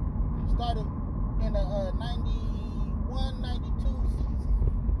 Started in the 91-92 season,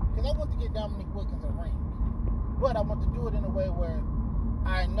 because I want to get Dominique Wilkins a ring, but I want to do it in a way where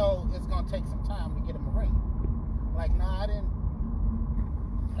I know it's gonna take some time to get him a ring. Like, nah, I didn't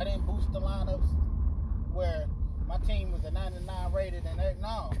boost the lineups where my team was a 99 rated and that.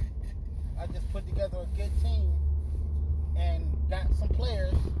 No, I just put together a good team and got some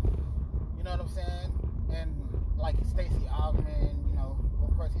players, you know what I'm saying? And like Stacey Augman, you know,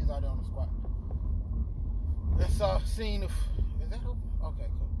 of course he's already on the squad. And so seeing if is that open? Okay,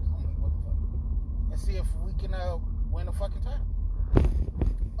 cool. I'm like, what the fuck? And see if we can win a fucking title.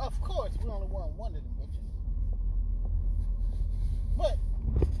 Of course, we only won 1 of them bitches. But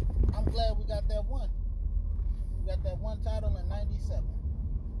I'm glad we got that one. We got that 1 title in 97.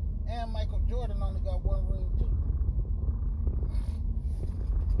 And Michael Jordan only got 1 ring too.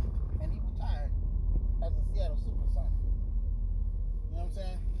 And he retired as a Seattle Supersonic. You know what I'm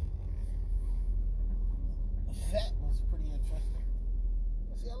saying? That was pretty interesting.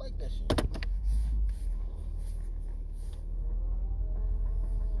 See, I like that shit.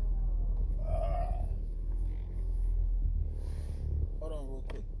 Hold on real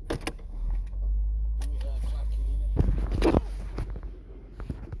quick. Let me clock it in.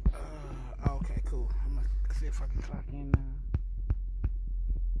 Okay, cool. I'm gonna see if I can clock in now.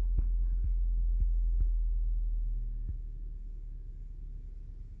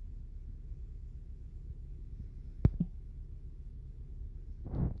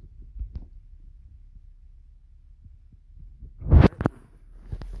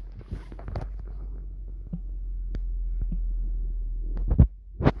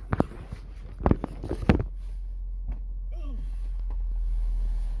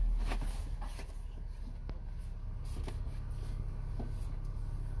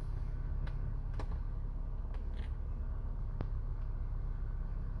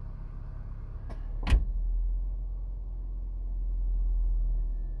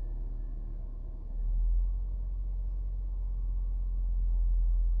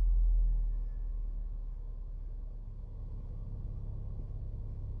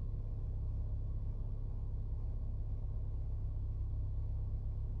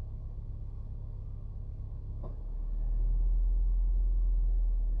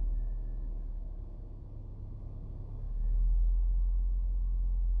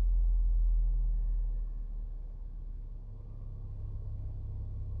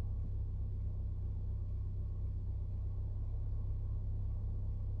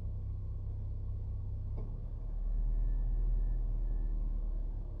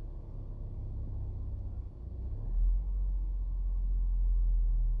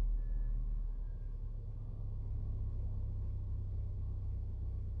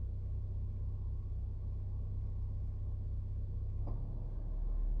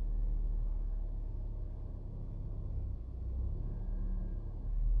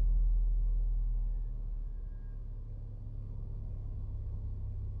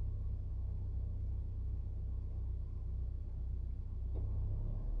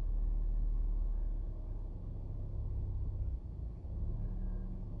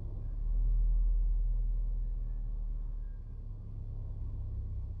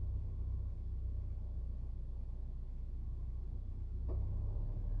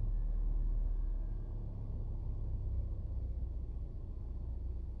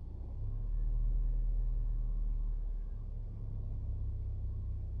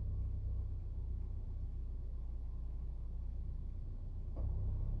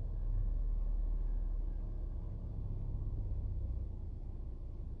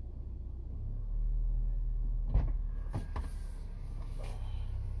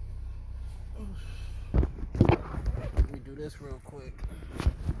 This real quick.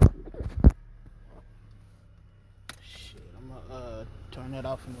 Shit, I'm gonna turn that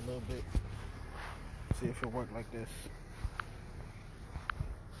off in a little bit. See if it works like this.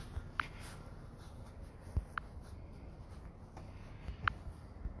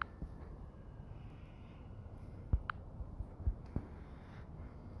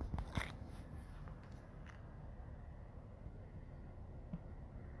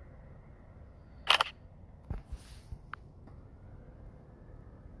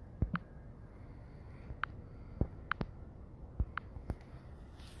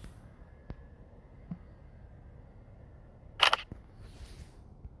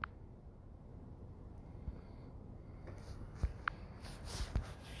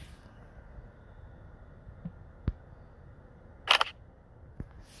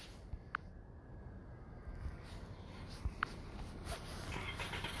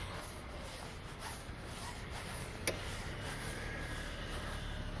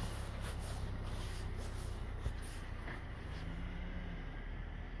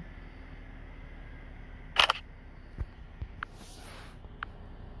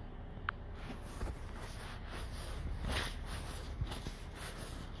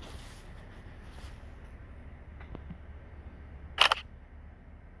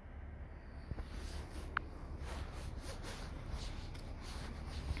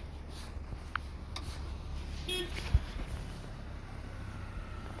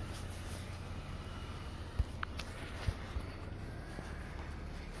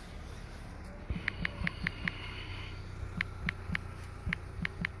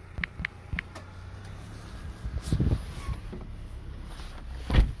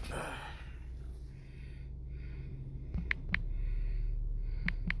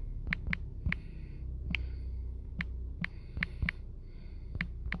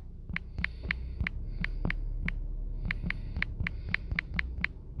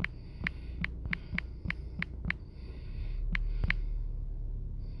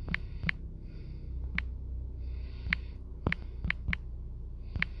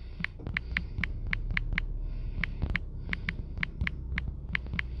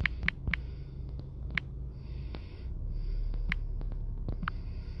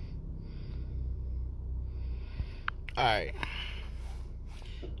 Alright.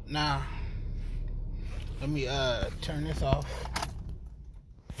 Now, let me turn this off.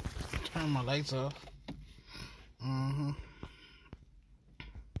 Turn my lights off. I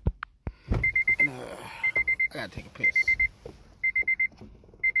gotta take a piss.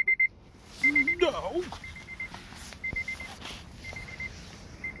 No.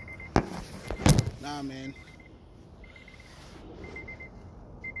 Nah, man.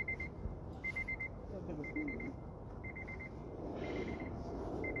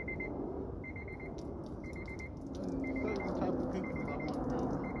 Certain type of people I want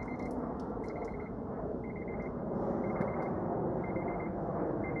around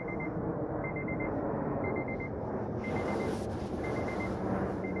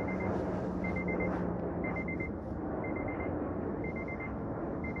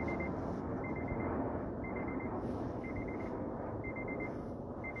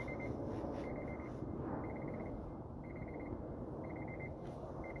me.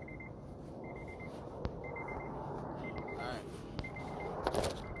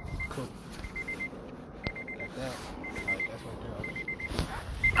 Cool. Got that. Alright, that's right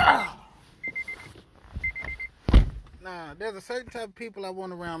there. Nah, there's a certain type of people I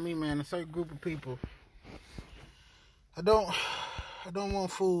want around me, man. A certain group of people. I don't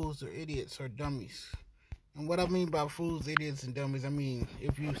want fools or idiots or dummies. And what I mean by fools, idiots, and dummies, I mean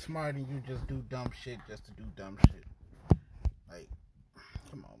if you smart and you just do dumb shit just to do dumb shit. Like,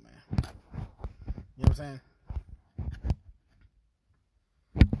 come on, man. You know what I'm saying?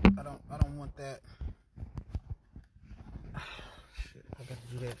 I don't want that. Shit, I got to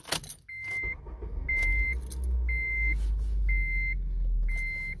do that.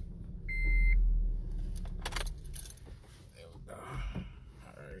 There we go.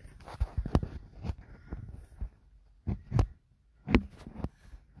 Alright.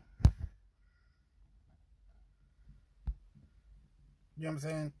 You know what I'm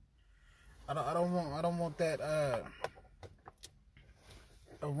saying? I don't want that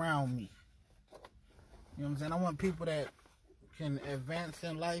around me. You know what I'm saying? I want people that can advance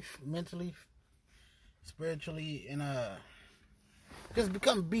in life mentally, spiritually, and just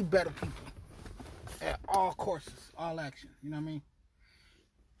be better people at all courses, all action. You know what I mean?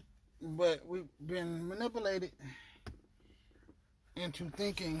 But we've been manipulated into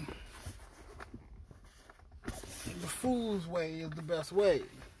thinking the fool's way is the best way.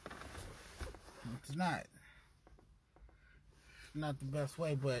 It's not. It's not the best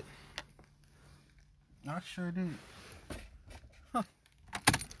way, but I sure did. Huh.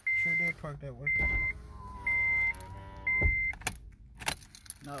 Sure did park that way.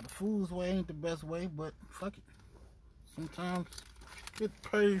 Now, the fool's way ain't the best way, but fuck it. Sometimes it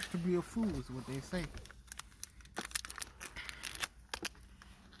pays to be a fool, is what they say.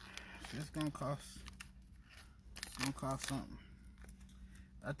 It's gonna cost something.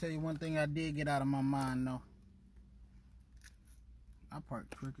 I'll tell you one thing I did get out of my mind, though. I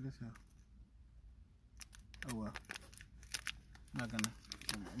parked crooked as hell. Oh well. I'm not gonna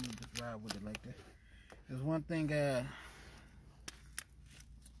just ride with it like that. There's one thing I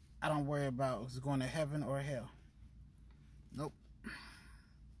don't worry about is going to heaven or hell. Nope.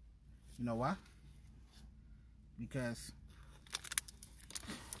 You know why? Because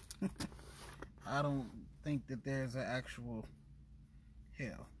I don't think that there's an actual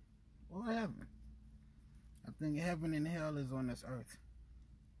hell or heaven. I think heaven and hell is on this earth.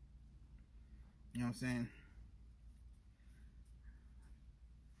 You know what I'm saying?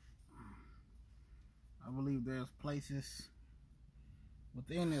 I believe there's places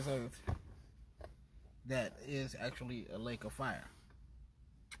within this earth that is actually a lake of fire.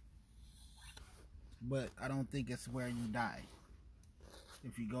 But I don't think it's where you die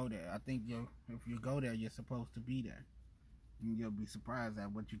if you go there. I think if you go there, you're supposed to be there. And you'll be surprised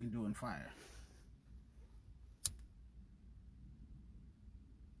at what you can do in fire.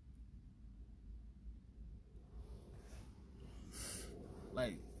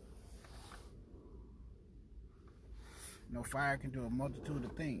 Like, you know, fire can do a multitude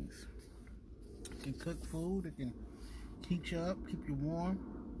of things. It can cook food, it can heat you up, keep you warm.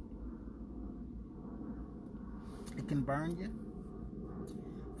 It can burn you.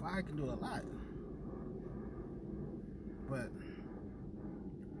 Fire can do a lot. But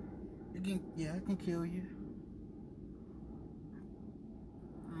it can kill you.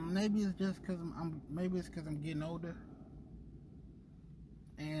 Maybe it's just because I'm getting older,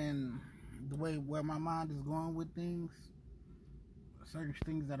 and the way where my mind is going with things, certain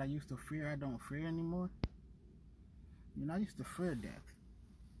things that I used to fear, I don't fear anymore. You know, I used to fear death.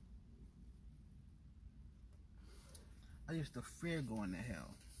 I used to fear going to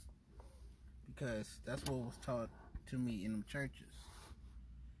hell because that's what was taught to me in them churches.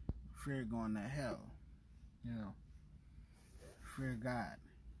 Fear going to hell. You know. Fear God.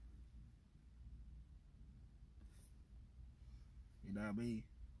 You know what I mean?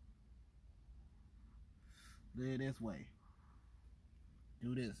 Live this way.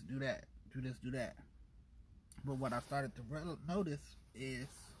 Do this, do that. Do this, do that. But what I started to notice is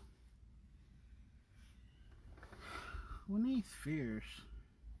when these fears,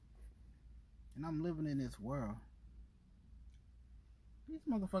 and I'm living in this world, these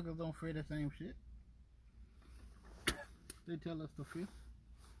motherfuckers don't fear the same shit. They tell us to fear.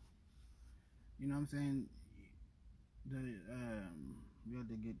 You know what I'm saying? We have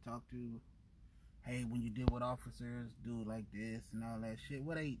to get talked to. Hey, when you deal with officers, do it like this and all that shit.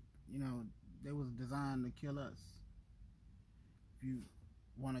 What they, they was designed to kill us. If you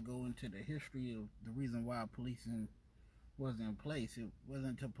want to go into the history of the reason why policing was in place, it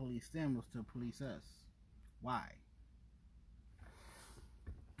wasn't to police them, it was to police us. Why?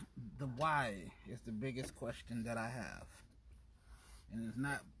 The why is the biggest question that I have. And it's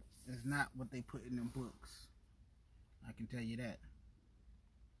not what they put in them books. I can tell you that.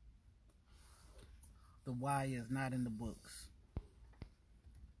 The why is not in the books.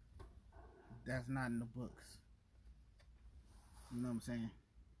 That's not in the books. You know what I'm saying?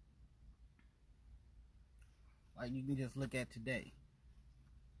 Like, you can just look at today.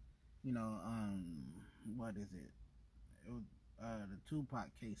 What is it? It was the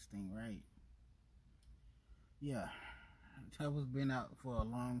Tupac case thing, right? Yeah. That was been out for a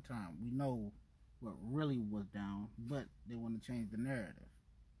long time. We know what really was down, but they want to change the narrative.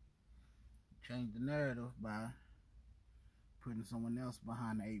 Change the narrative by putting someone else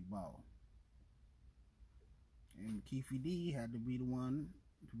behind the 8 ball. And Keefy D had to be the one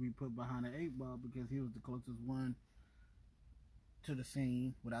to be put behind the 8 ball because he was the closest one to the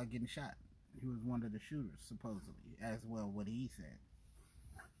scene without getting shot. He was one of the shooters, supposedly, as well what he said.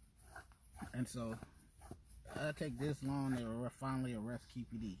 And so, it'll take this long to finally arrest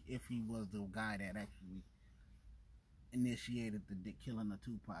Keefy D if he was the guy that actually initiated the killing of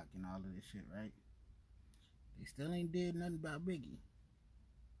Tupac and all of this shit, right? They still ain't did nothing about Biggie.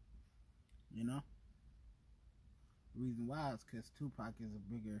 You know? The reason why is because Tupac is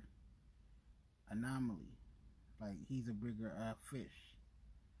a bigger anomaly. Like, he's a bigger fish.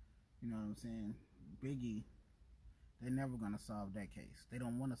 You know what I'm saying? Biggie, they're never going to solve that case. They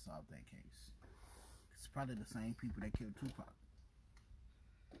don't want to solve that case. It's probably the same people that killed Tupac.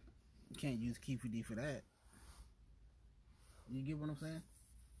 You can't use Keefy D for that. You get what I'm saying?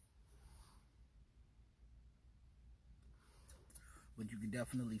 But you can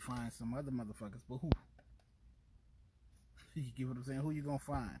definitely find some other motherfuckers. But who? You get what I'm saying? Who you gonna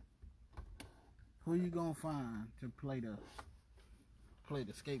find? Who you gonna find to play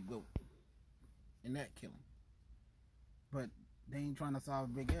the scapegoat in that killing? But they ain't trying to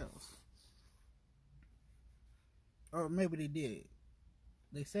solve Big L's. Or maybe they did.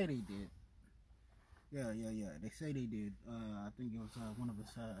 They say they did. Yeah. They say they did. I think it was one of his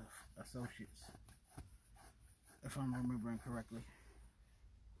associates, if I'm remembering correctly.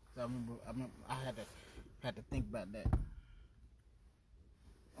 So I had to think about that.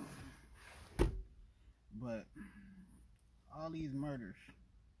 But all these murders,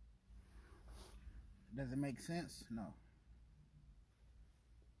 does it make sense? No.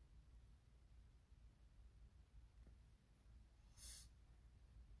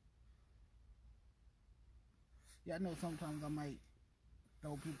 Yeah, I know sometimes I might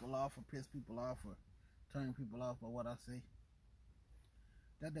throw people off or piss people off or turn people off by what I say.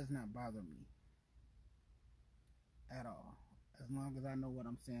 That does not bother me at all. As long as I know what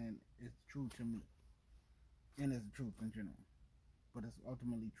I'm saying is true to me. And it's the truth in general. But it's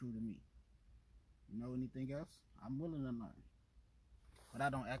ultimately true to me. You know anything else? I'm willing to learn. But I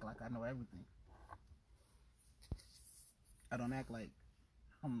don't act like I know everything. I don't act like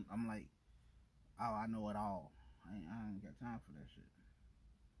I'm like, oh, I know it all. I ain't got time for that shit.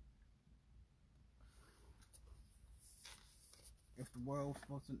 If the world's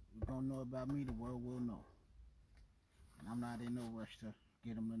gonna know about me, the world will know. And I'm not in no rush to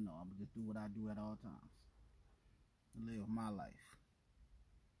get them to know. I'm gonna just do what I do at all times. Live my life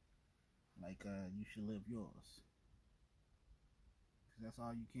like you should live yours. Cause that's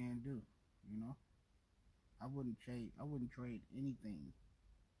all you can do, you know. I wouldn't trade anything.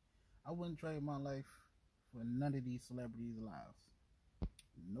 I wouldn't trade my life for none of these celebrities' lives.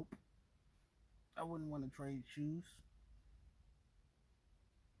 Nope. I wouldn't want to trade shoes.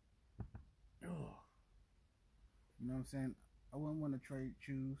 Ugh. You know what I'm saying? I wouldn't want to trade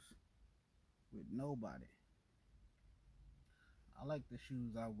shoes with nobody. I like the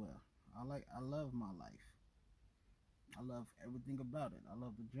shoes I wear. I love my life. I love everything about it. I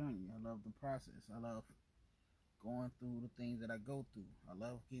love the journey. I love the process. I love going through the things that I go through. I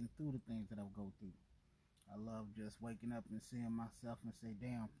love getting through the things that I go through. I love just waking up and seeing myself and say,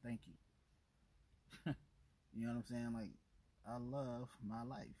 damn, thank you. You know what I'm saying? Like, I love my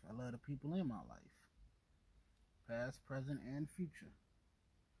life. I love the people in my life. Past, present, and future.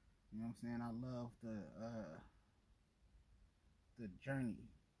 You know what I'm saying? I love the journey.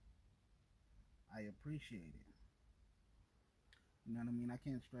 I appreciate it. You know what I mean? I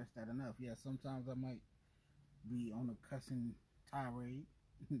can't stress that enough. Yeah, sometimes I might be on a cussing tirade,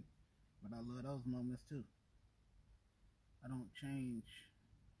 but I love those moments too. I don't change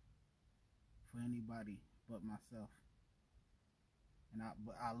for anybody but myself,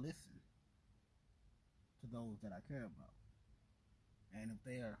 but I listen to those that I care about. And if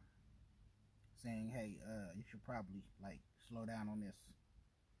they are saying, "Hey, you should probably like slow down on this,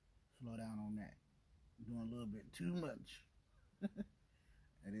 slow down on that," doing a little bit too much,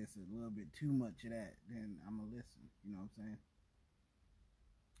 and it's a little bit too much of that, then I'm gonna listen. You know what I'm saying?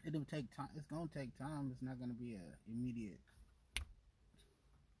 It'll take time. It's gonna take time. It's not gonna be a immediate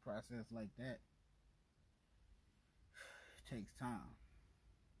process like that. It takes time,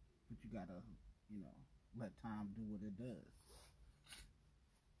 but you gotta, let time do what it does.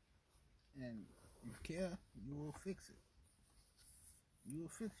 And if you care, you will fix it. You will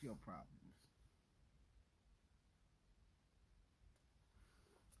fix your problems.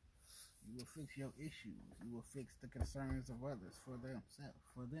 You will fix your issues. You will fix the concerns of others for themselves,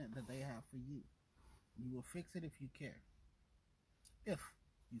 for them that they have for you. You will fix it if you care. If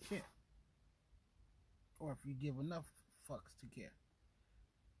you care. Or if you give enough fucks to care.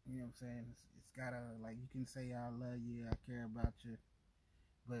 You know what I'm saying? It's gotta, like, you can say I love you, I care about you,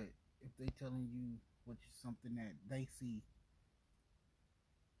 but if they telling you something that they see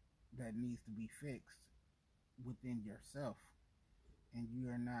that needs to be fixed within yourself, and you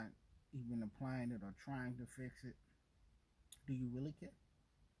are not even applying it or trying to fix it, do you really care?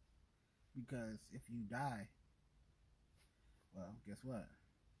 Because if you die, well, guess what?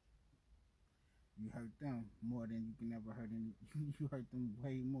 You hurt them more than you can ever hurt any. You hurt them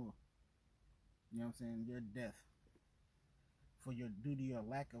way more. You know what I'm saying? Your death for your duty or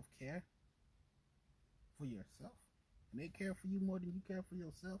lack of care for yourself, and they care for you more than you care for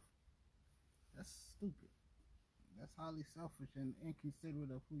yourself. That's stupid. That's highly selfish and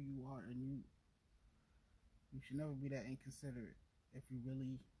inconsiderate of who you are, and you should never be that inconsiderate if you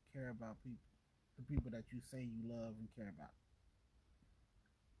really care about people, the people that you say you love and care about,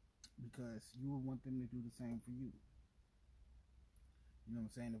 because you would want them to do the same for you. You know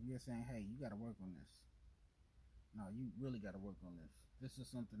what I'm saying? If you're saying, hey, you got to work on this. No, you really got to work on this. This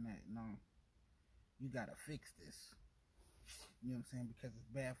is something that, no, you got to fix this. You know what I'm saying? Because it's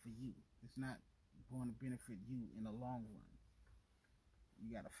bad for you. It's not going to benefit you in the long run.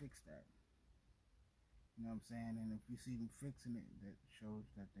 You got to fix that. You know what I'm saying? And if you see them fixing it, that shows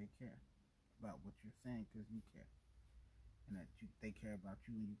that they care about what you're saying, because you care. And that they care about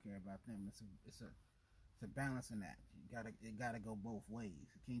you and you care about them. It's a balancing act. It gotta go both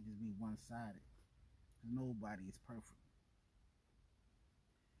ways. It can't just be one-sided. Nobody is perfect.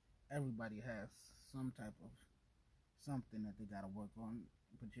 Everybody has some type of something that they gotta work on.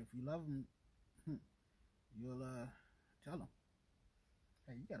 But if you love them, you'll tell them,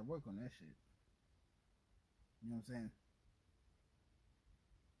 hey, you gotta work on that shit. You know what I'm saying?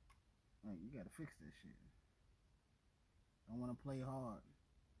 Like, you gotta fix that shit. Don't want to play hard.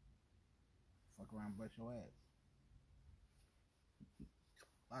 Fuck around, bust your ass.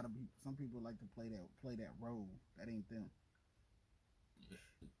 A lot of people, some people like to play that role. That ain't them.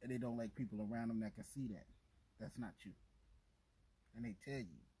 And they don't like people around them that can see that. That's not you. And they tell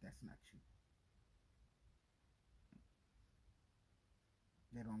you that's not you.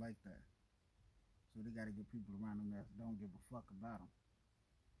 They don't like that. So they got to get people around them that don't give a fuck about them.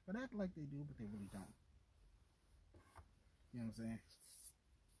 But act like they do, but they really don't. You know what I'm saying?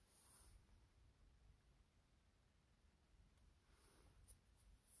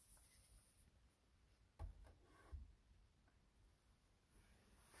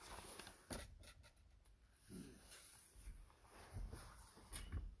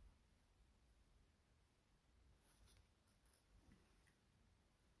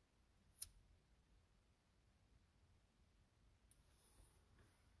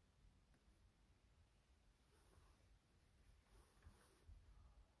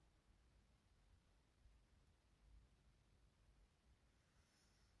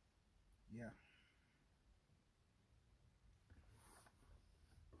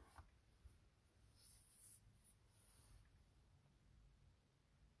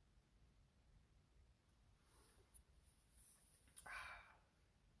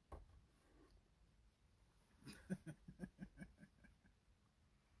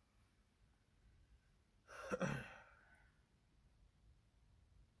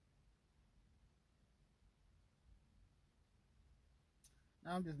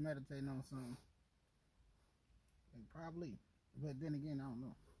 Now I'm just meditating on something. Like, probably. But then again, I don't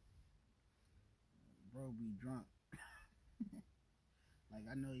know. Bro be drunk. Like,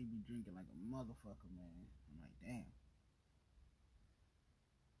 I know he be drinking like a motherfucker, man. I'm like, damn.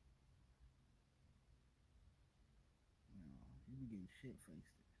 You know, he be getting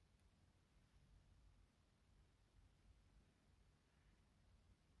shit-faced.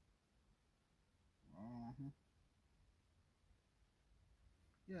 Uh-huh.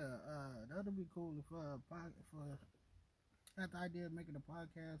 Yeah, that'll be cool if I had the idea of making a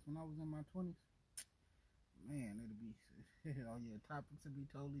podcast when I was in my 20s. Man, it'll be, oh yeah, topics would be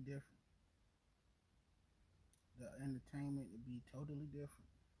totally different. The entertainment would be totally different.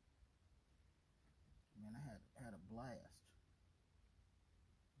 Man, I had a blast.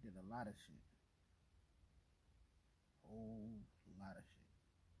 Did a lot of shit. Whole lot of shit.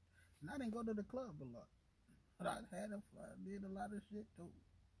 And I didn't go to the club a lot. But I did a lot of shit too.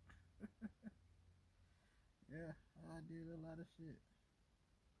 Yeah, I did a lot of shit.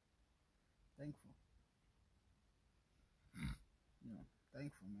 Thankful. You know,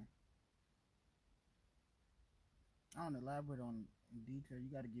 thankful, man. I don't elaborate on in detail. You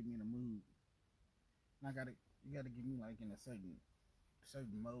got to get me in a mood. You got to get me like in a certain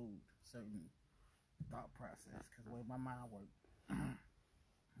mode, certain thought process. Cause the way my mind works,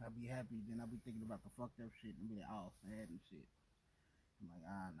 I'll be happy. Then I'll be thinking about the fucked up shit and be like, oh, sad and shit. I'm like,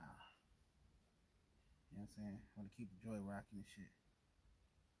 nah. You know what I'm saying? I want to keep the joy rocking and shit.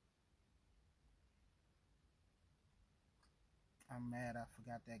 I'm mad I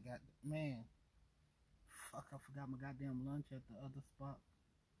forgot that man. Fuck, I forgot my goddamn lunch at the other spot.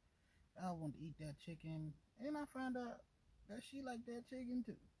 I wanted to eat that chicken, and I found out that she liked that chicken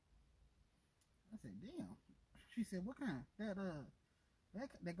too. I said, damn. She said, what kind? That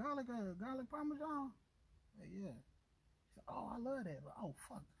garlic parmesan? I said, yeah. She said, oh, I love that. Oh,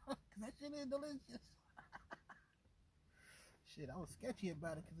 fuck. Cause that shit is delicious. Shit, I was sketchy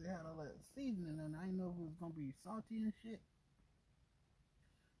about it because it had all that seasoning and I didn't know if it was gonna be salty and shit.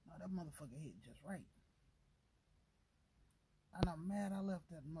 No, that motherfucker hit just right. And I'm mad I left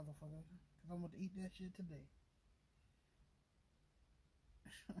that motherfucker because I want to eat that shit today.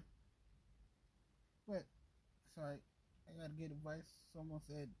 But sorry, I gotta get advice. Someone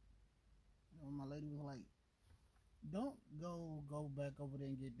said, you know, my lady was like, don't go back over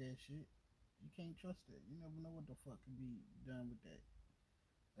there and get that shit. You can't trust it. You never know what the fuck could be done with that.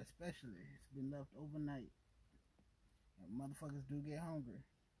 Especially it's been left overnight. And motherfuckers do get hungry.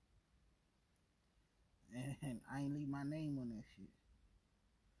 And I ain't leave my name on that shit.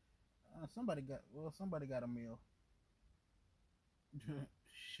 Somebody got a meal.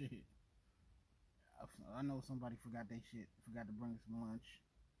 Shit. I know somebody forgot their shit. Forgot to bring some lunch.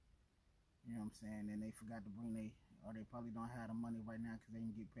 You know what I'm saying? And they forgot to bring or they probably don't have the money right now because they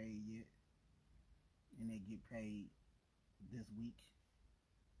didn't get paid yet. And they get paid this week.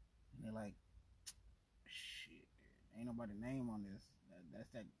 And they're like, shit, ain't nobody name on this.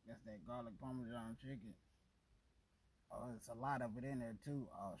 That's that garlic parmesan chicken. Oh, there's a lot of it in there too.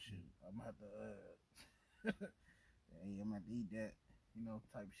 Oh shoot, I'm gonna have to hey, I'm gonna have to eat that, you know,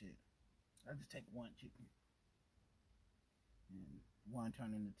 type shit. I just take one chicken and one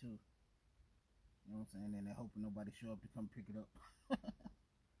turn into two. You know what I'm saying? And they're hoping nobody show up to come pick it up.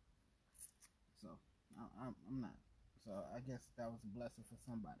 So I'm not. So I guess that was a blessing for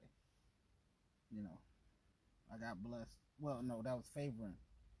somebody. You know, I got blessed. Well, no, that was favoring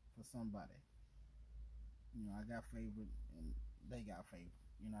for somebody. You know, I got favored and they got favored.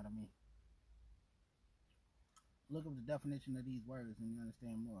 You know what I mean? Look up the definition of these words and you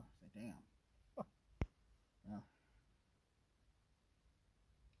understand more. Say, damn. Well,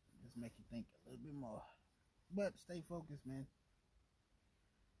 just make you think a little bit more. But stay focused, man.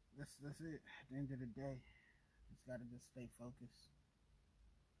 That's it. At the end of the day, just gotta just stay focused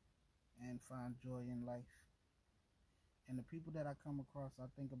and find joy in life. And the people that I come across, I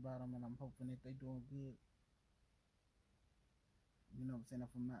think about them and I'm hoping that they doing good. You know what I'm saying?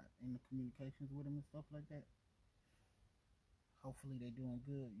 If I'm not in the communications with them and stuff like that, hopefully they doing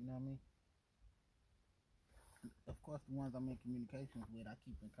good. You know what I mean? Of course, the ones I'm in communications with, I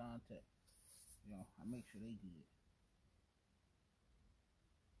keep in contact. You know, I make sure they good.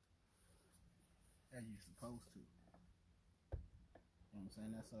 As you're supposed to. You know what I'm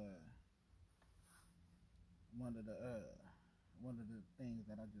saying? That's one of the things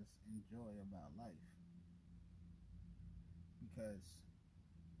that I just enjoy about life. Because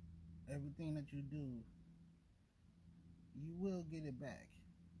everything that you do, you will get it back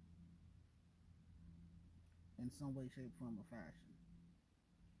in some way, shape, form, or fashion.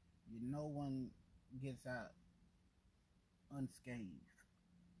 No one gets out unscathed.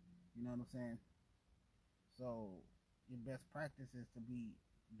 You know what I'm saying? So your best practice is to do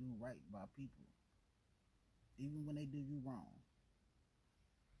right by people, even when they do you wrong.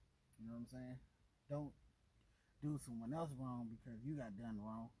 You know what I'm saying? Don't do someone else wrong because you got done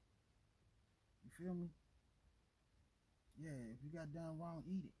wrong. You feel me? Yeah, if you got done wrong,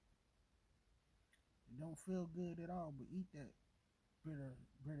 eat it. It don't feel good at all, but eat that bitter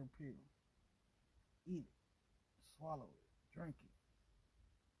pill. Eat it. Swallow it. Drink it.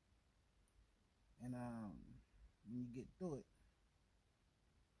 And when you get through it,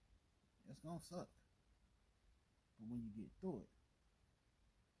 it's gonna suck. But when you get through it,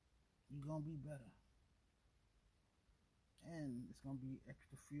 you're gonna be better. And it's gonna be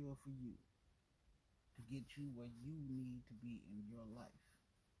extra fuel for you to get you where you need to be in your life.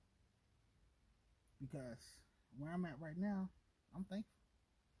 Because where I'm at right now, I'm thankful.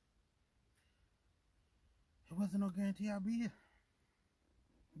 It wasn't no guarantee I'll be here.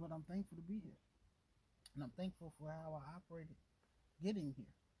 But I'm thankful to be here. And I'm thankful for how I operated getting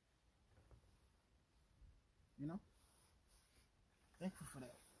here. You know? Thankful for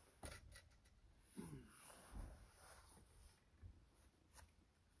that.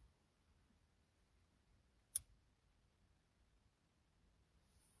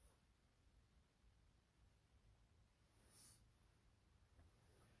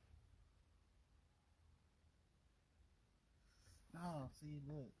 No, see,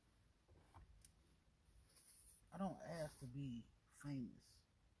 look. I don't ask to be famous.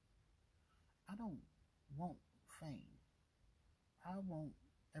 I don't want fame. I want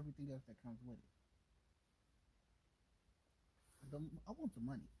everything else that comes with it. I want the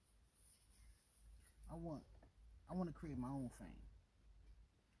money. I want to create my own fame.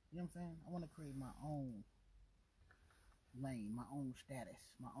 You know what I'm saying? I want to create my own lane, my own status,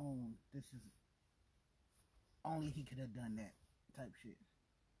 my own, this is, only he could have done that type shit.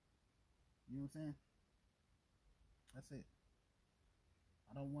 You know what I'm saying? That's it.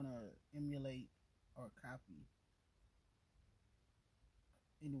 I don't want to emulate or copy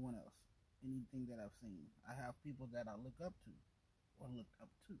anyone else, anything that I've seen. I have people that I look up to or looked up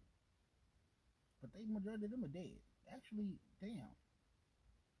to, but the majority of them are dead. Actually, damn.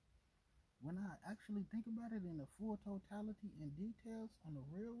 When I actually think about it in the full totality and details on the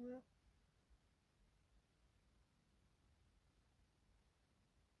real,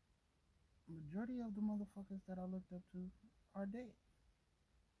 majority of the motherfuckers that I looked up to are dead.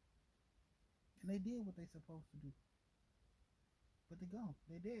 And they did what they supposed to do. But they're gone.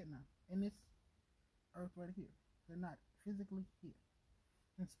 They're dead now. In this earth right here. They're not physically here.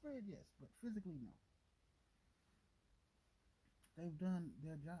 In spirit, yes, but physically, no. They've done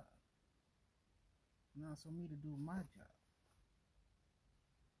their job. Now it's for me to do my job.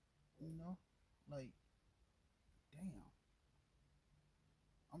 You know? Like, damn.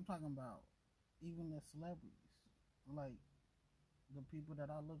 I'm talking about even the celebrities. Like, the people that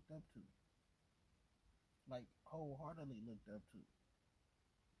I looked up to. Like, wholeheartedly looked up to.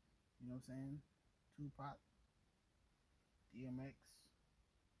 You know what I'm saying? Tupac, DMX,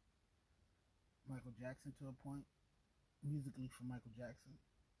 Michael Jackson to a point. Musically for Michael Jackson.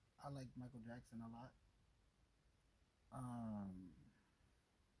 I like Michael Jackson a lot. I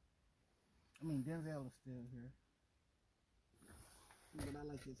mean, Denzel is still here. But I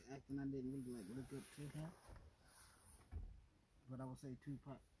like his acting. I didn't really like look up to him. But I would say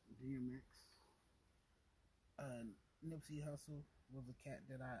Tupac, DMX. Nipsey Hussle was a cat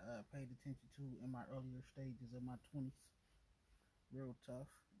that I paid attention to in my earlier stages of my 20s. Real tough,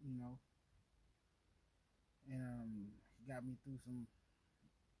 you know. And he got me through some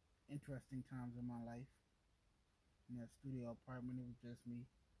interesting times in my life. In that studio apartment, it was just me.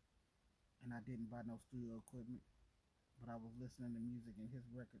 And I didn't buy no studio equipment. But I was listening to music and his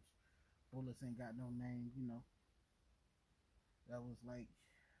records. Bullets Ain't Got No Name, you know. That was like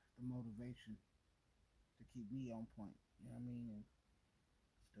the motivation to keep me on point. You know what I mean? And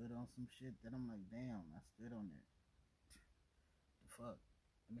stood on some shit that I'm like, damn, I stood on that. The fuck?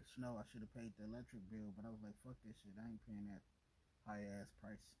 In the snow, I should have paid the electric bill, but I was like, fuck this shit. I ain't paying that high ass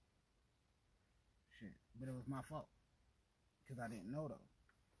price. Shit. But it was my fault. Because I didn't know though.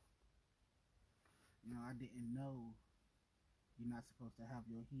 You know, I didn't know you're not supposed to have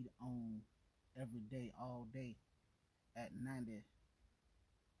your heat on every day, all day at 90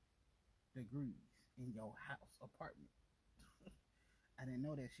 degrees in your house, apartment. I didn't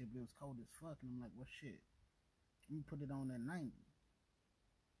know that shit, but it was cold as fuck. And I'm like, well, shit. Let me put it on at 90.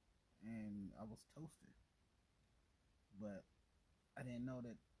 And I was toasted. But I didn't know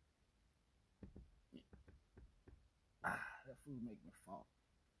that. That food make me fall.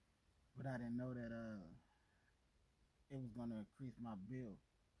 But I didn't know that it was gonna increase my bill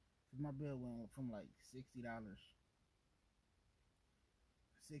Cause my bill went from like $60,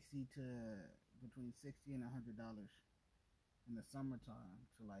 60 to between $60 and $100 in the summertime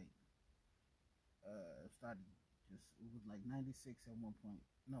to like started just it was like 96 at one point.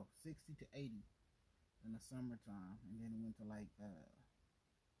 No, 60 to 80 in the summertime, and then it went to like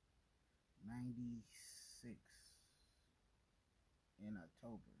 96 in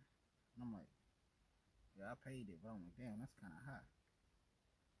October. And I'm like, yeah, I paid it, but I'm like, damn, that's kind of high.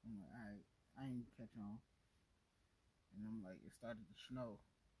 I'm like, all right, I ain't catch on. And I'm like, it started to snow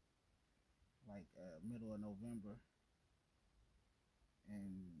like middle of November,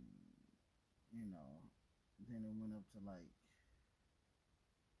 and you know, then it went up to like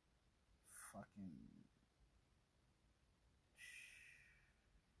fucking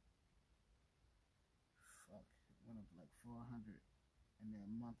fuck, it went up to like 400 in the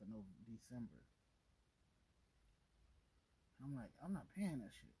month of December. I'm like, I'm not paying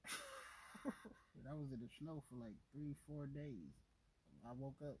that shit. I was in the snow for like 3-4 days. I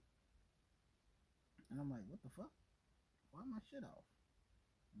woke up and I'm like, what the fuck? Why my shit off?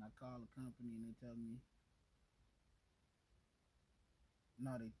 And I call the company and they tell me,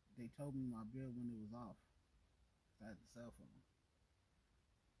 no, they told me my bill when it was off. I had the cell phone.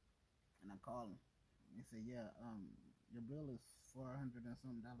 And I call them. They say, yeah, your bill is $400 and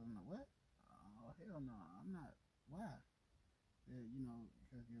something. I'm like, what? Oh, hell no, I'm not. Why? You know,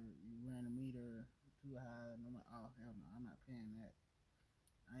 because you ran a meter too high. And I'm like, oh, hell no, I'm not paying that.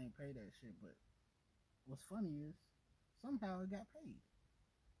 I ain't pay that shit. But what's funny is somehow it got paid.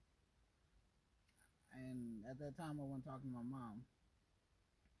 And at that time, I wasn't talking to my mom.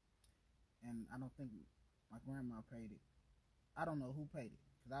 And I don't think my grandma paid it. I don't know who paid it,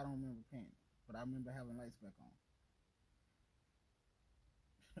 because I don't remember paying it. But I remember having lights back on.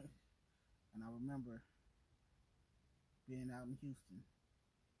 And I remember being out in Houston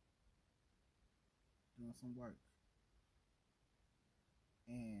doing some work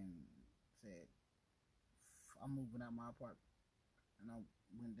and said, I'm moving out my apartment. And I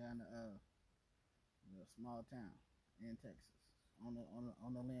went down to a small town in Texas on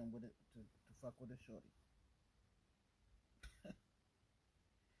the land with it to fuck with a shorty.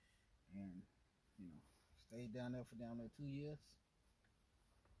 And you know, stayed down there for 2 years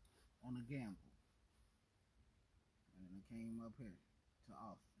on a gamble. And then I came up here to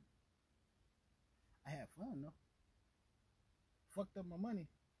Austin. I had fun though. Fucked up my money,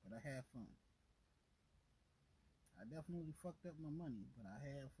 but I had fun. I definitely fucked up my money, but I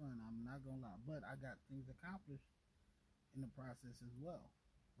had fun. I'm not gonna lie. But I got things accomplished in the process as well.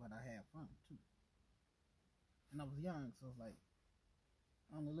 But I had fun too. And I was young, so it's like,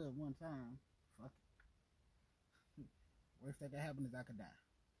 I only live one time. Fuck it. Worst that could happen is I could die.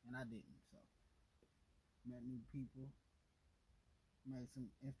 And I didn't, so. Met new people. Made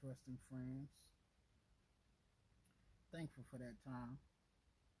some interesting friends. Thankful for that time.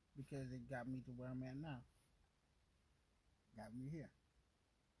 Because it got me to where I'm at now. Got me here.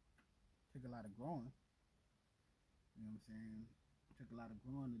 Took a lot of growing. You know what I'm saying? Took a lot of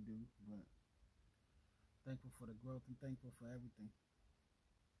growing to do, but thankful for the growth and thankful for everything.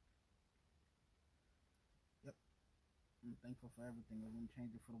 Yep. I'm thankful for everything. I wouldn't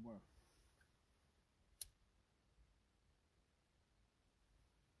change it for the world.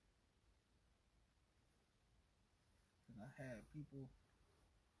 Because I had people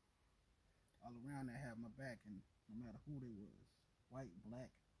all around that had my back, and no matter who they was, white,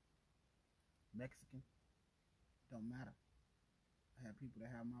 black, Mexican, don't matter. I had people that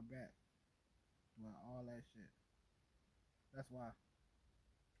had my back. Well, all that shit. That's why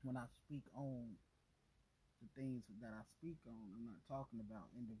when I speak on the things that I speak on, I'm not talking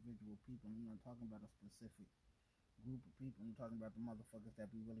about individual people. I'm not talking about a specific group of people. I'm talking about the motherfuckers that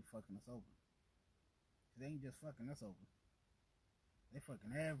be really fucking us over. Cause they ain't just fucking us over. They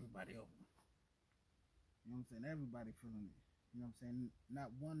fucking everybody over. You know what I'm saying? Everybody feeling it. You know what I'm saying?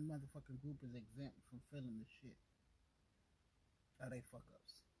 Not one motherfucking group is exempt from feeling the shit. How they fuck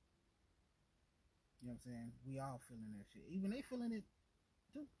ups. You know what I'm saying? We all feeling that shit. Even they feeling it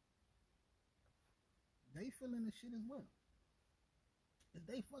too. They feeling the shit as well. It's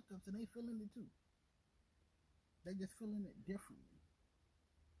they fuck ups and they feeling it too. They just feeling it differently.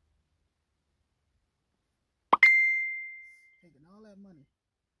 Taking all that money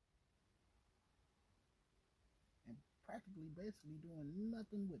and practically basically doing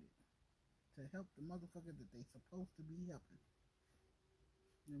nothing with it to help the motherfuckers that they supposed to be helping.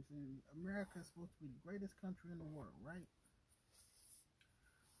 You know what I'm saying? America is supposed to be the greatest country in the world, right?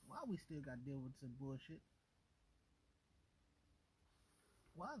 Why we still got to deal with some bullshit?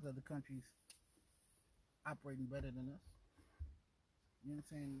 Why is other countries operating better than us? You know what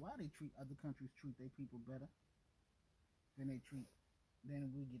I'm saying? Why they treat other countries treat their people better than we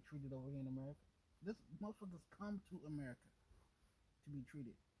get treated over here in America? This motherfuckers come to America to be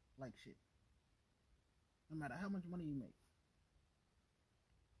treated like shit. No matter how much money you make.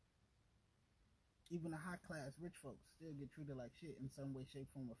 Even the high class rich folks still get treated like shit in some way,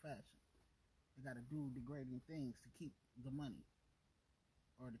 shape, form, or fashion. They gotta do degrading things to keep the money.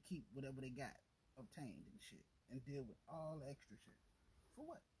 Or to keep whatever they got obtained and shit. And deal with all the extra shit. For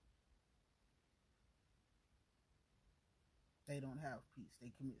what? They don't have peace.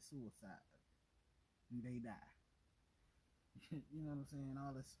 They commit suicide. And they die. You know what I'm saying?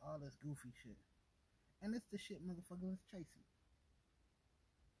 All this goofy shit. And it's the shit motherfuckers is chasing.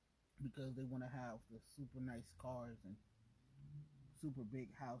 Because they want to have the super nice cars and super big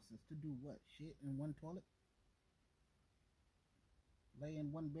houses to do what? Shit in one toilet? Lay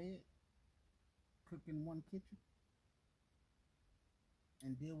in one bed? Cook in one kitchen?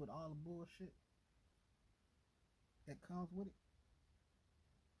 And deal with all the bullshit that comes with it?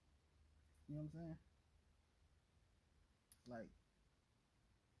 You know what I'm saying? It's like,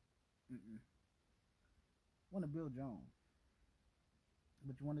 want to build your own.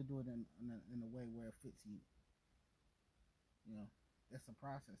 But you want to do it in a way where it fits you. You know, that's a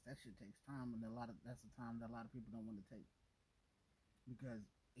process. That shit takes time, and that's the time that a lot of people don't want to take because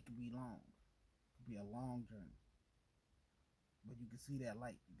it could be long. It could be a long journey, but you can see that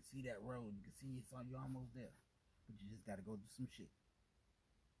light. You can see that road. You can see you're almost there, but you just got to go through some shit.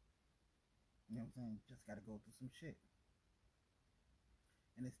 You know what I'm saying? Just got to go through some shit,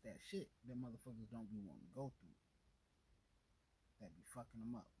 and it's that shit that motherfuckers don't be wanting to go through. That be fucking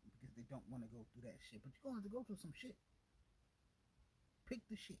them up because they don't want to go through that shit. But you're going to have to go through some shit. Pick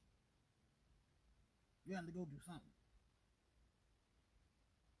the shit. You have to go do something.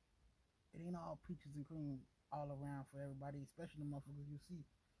 It ain't all peaches and cream all around for everybody, especially the motherfuckers you see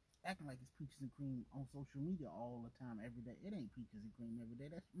acting like it's peaches and cream on social media all the time, every day. It ain't peaches and cream every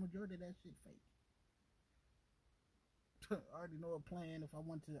day. That's majority of that shit fake. I already know a plan if I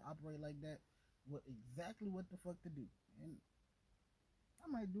want to operate like that, exactly what the fuck to do. And I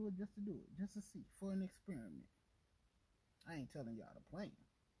might do it just to do it, just to see, for an experiment. I ain't telling y'all the plan.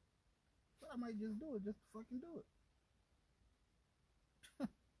 But I might just do it just to fucking do it.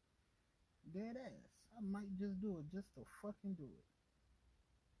 Dead ass. I might just do it just to fucking do it.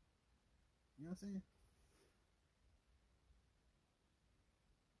 You know what I'm saying?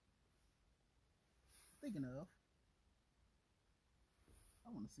 Speaking of,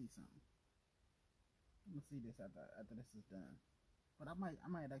 I want to see something. I'm gonna see this after this is done. But I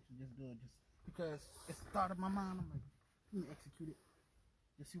might actually just do it just because it started my mind. I'm like, let me execute it.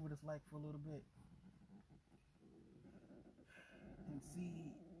 Just see what it's like for a little bit. And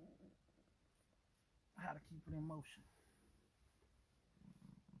see how to keep it in motion.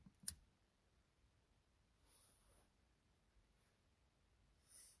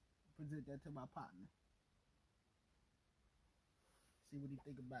 Present that to my partner. See what he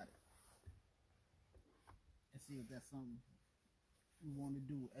think about it. And see if that's something we want to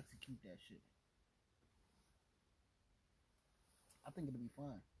do, execute that shit. I think it'll be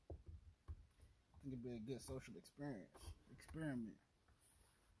fun. I think it'll be a good social experiment.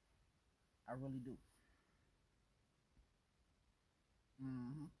 I really do.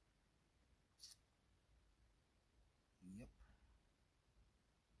 Yep.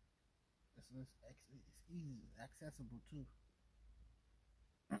 It's easy, it's accessible too.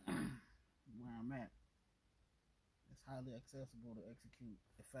 Where I'm at, it's highly accessible to execute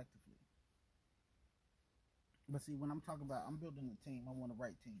effectively. But see, when I'm talking about I'm building a team, I want a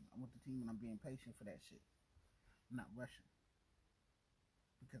right team. I want the team, and I'm being patient for that shit. I'm not rushing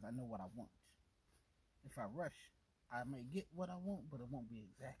because I know what I want. If I rush, I may get what I want, but it won't be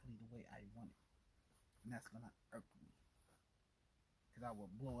exactly the way I want it, and that's gonna irk me because I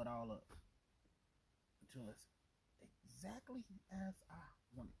will blow it all up until it's exactly as I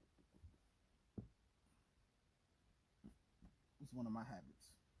want it. It's one of my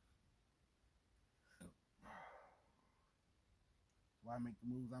habits. Why I make the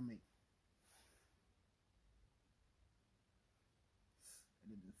moves I make.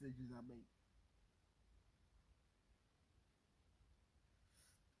 And the decisions I make.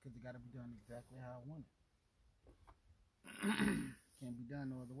 Because it got to be done exactly how I want it. Can't be done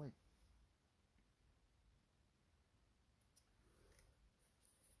no other way.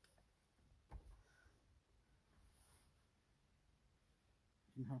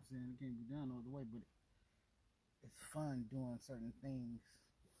 You know what I'm saying? It can't be done no other way, but it's fun doing certain things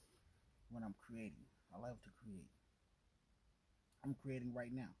when I'm creating. I love to create. I'm creating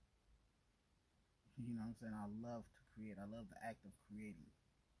right now. You know what I'm saying? I love to create. I love the act of creating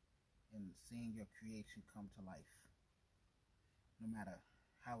and seeing your creation come to life. No matter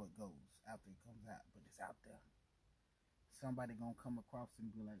how it goes after it comes out, but it's out there. Somebody gonna come across and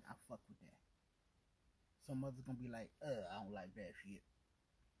be like, I fuck with that. Some others gonna be like, I don't like that shit.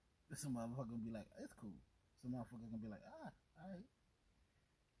 Some motherfucker gonna be like, it's cool. Some motherfuckers gonna be like, alright.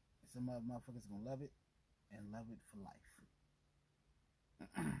 Some other motherfuckers gonna love it and love it for life.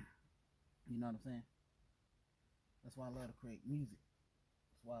 You know what I'm saying? That's why I love to create music.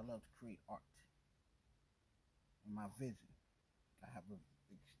 That's why I love to create art. And my vision. I have an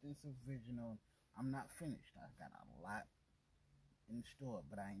extensive vision on. I'm not finished. I got a lot in store,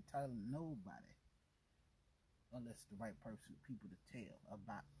 but I ain't telling nobody unless the right person, people to tell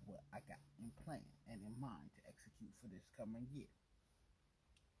about what I got in plan and in mind to execute for this coming year.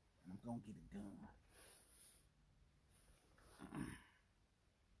 And I'm gonna get it done.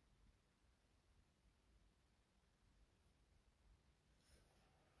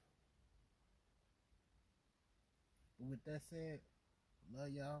 But with that said, love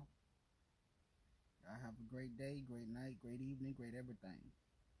y'all. Y'all have a great day, great night, great evening, great everything.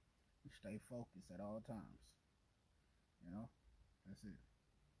 Stay focused at all times. You know, that's it.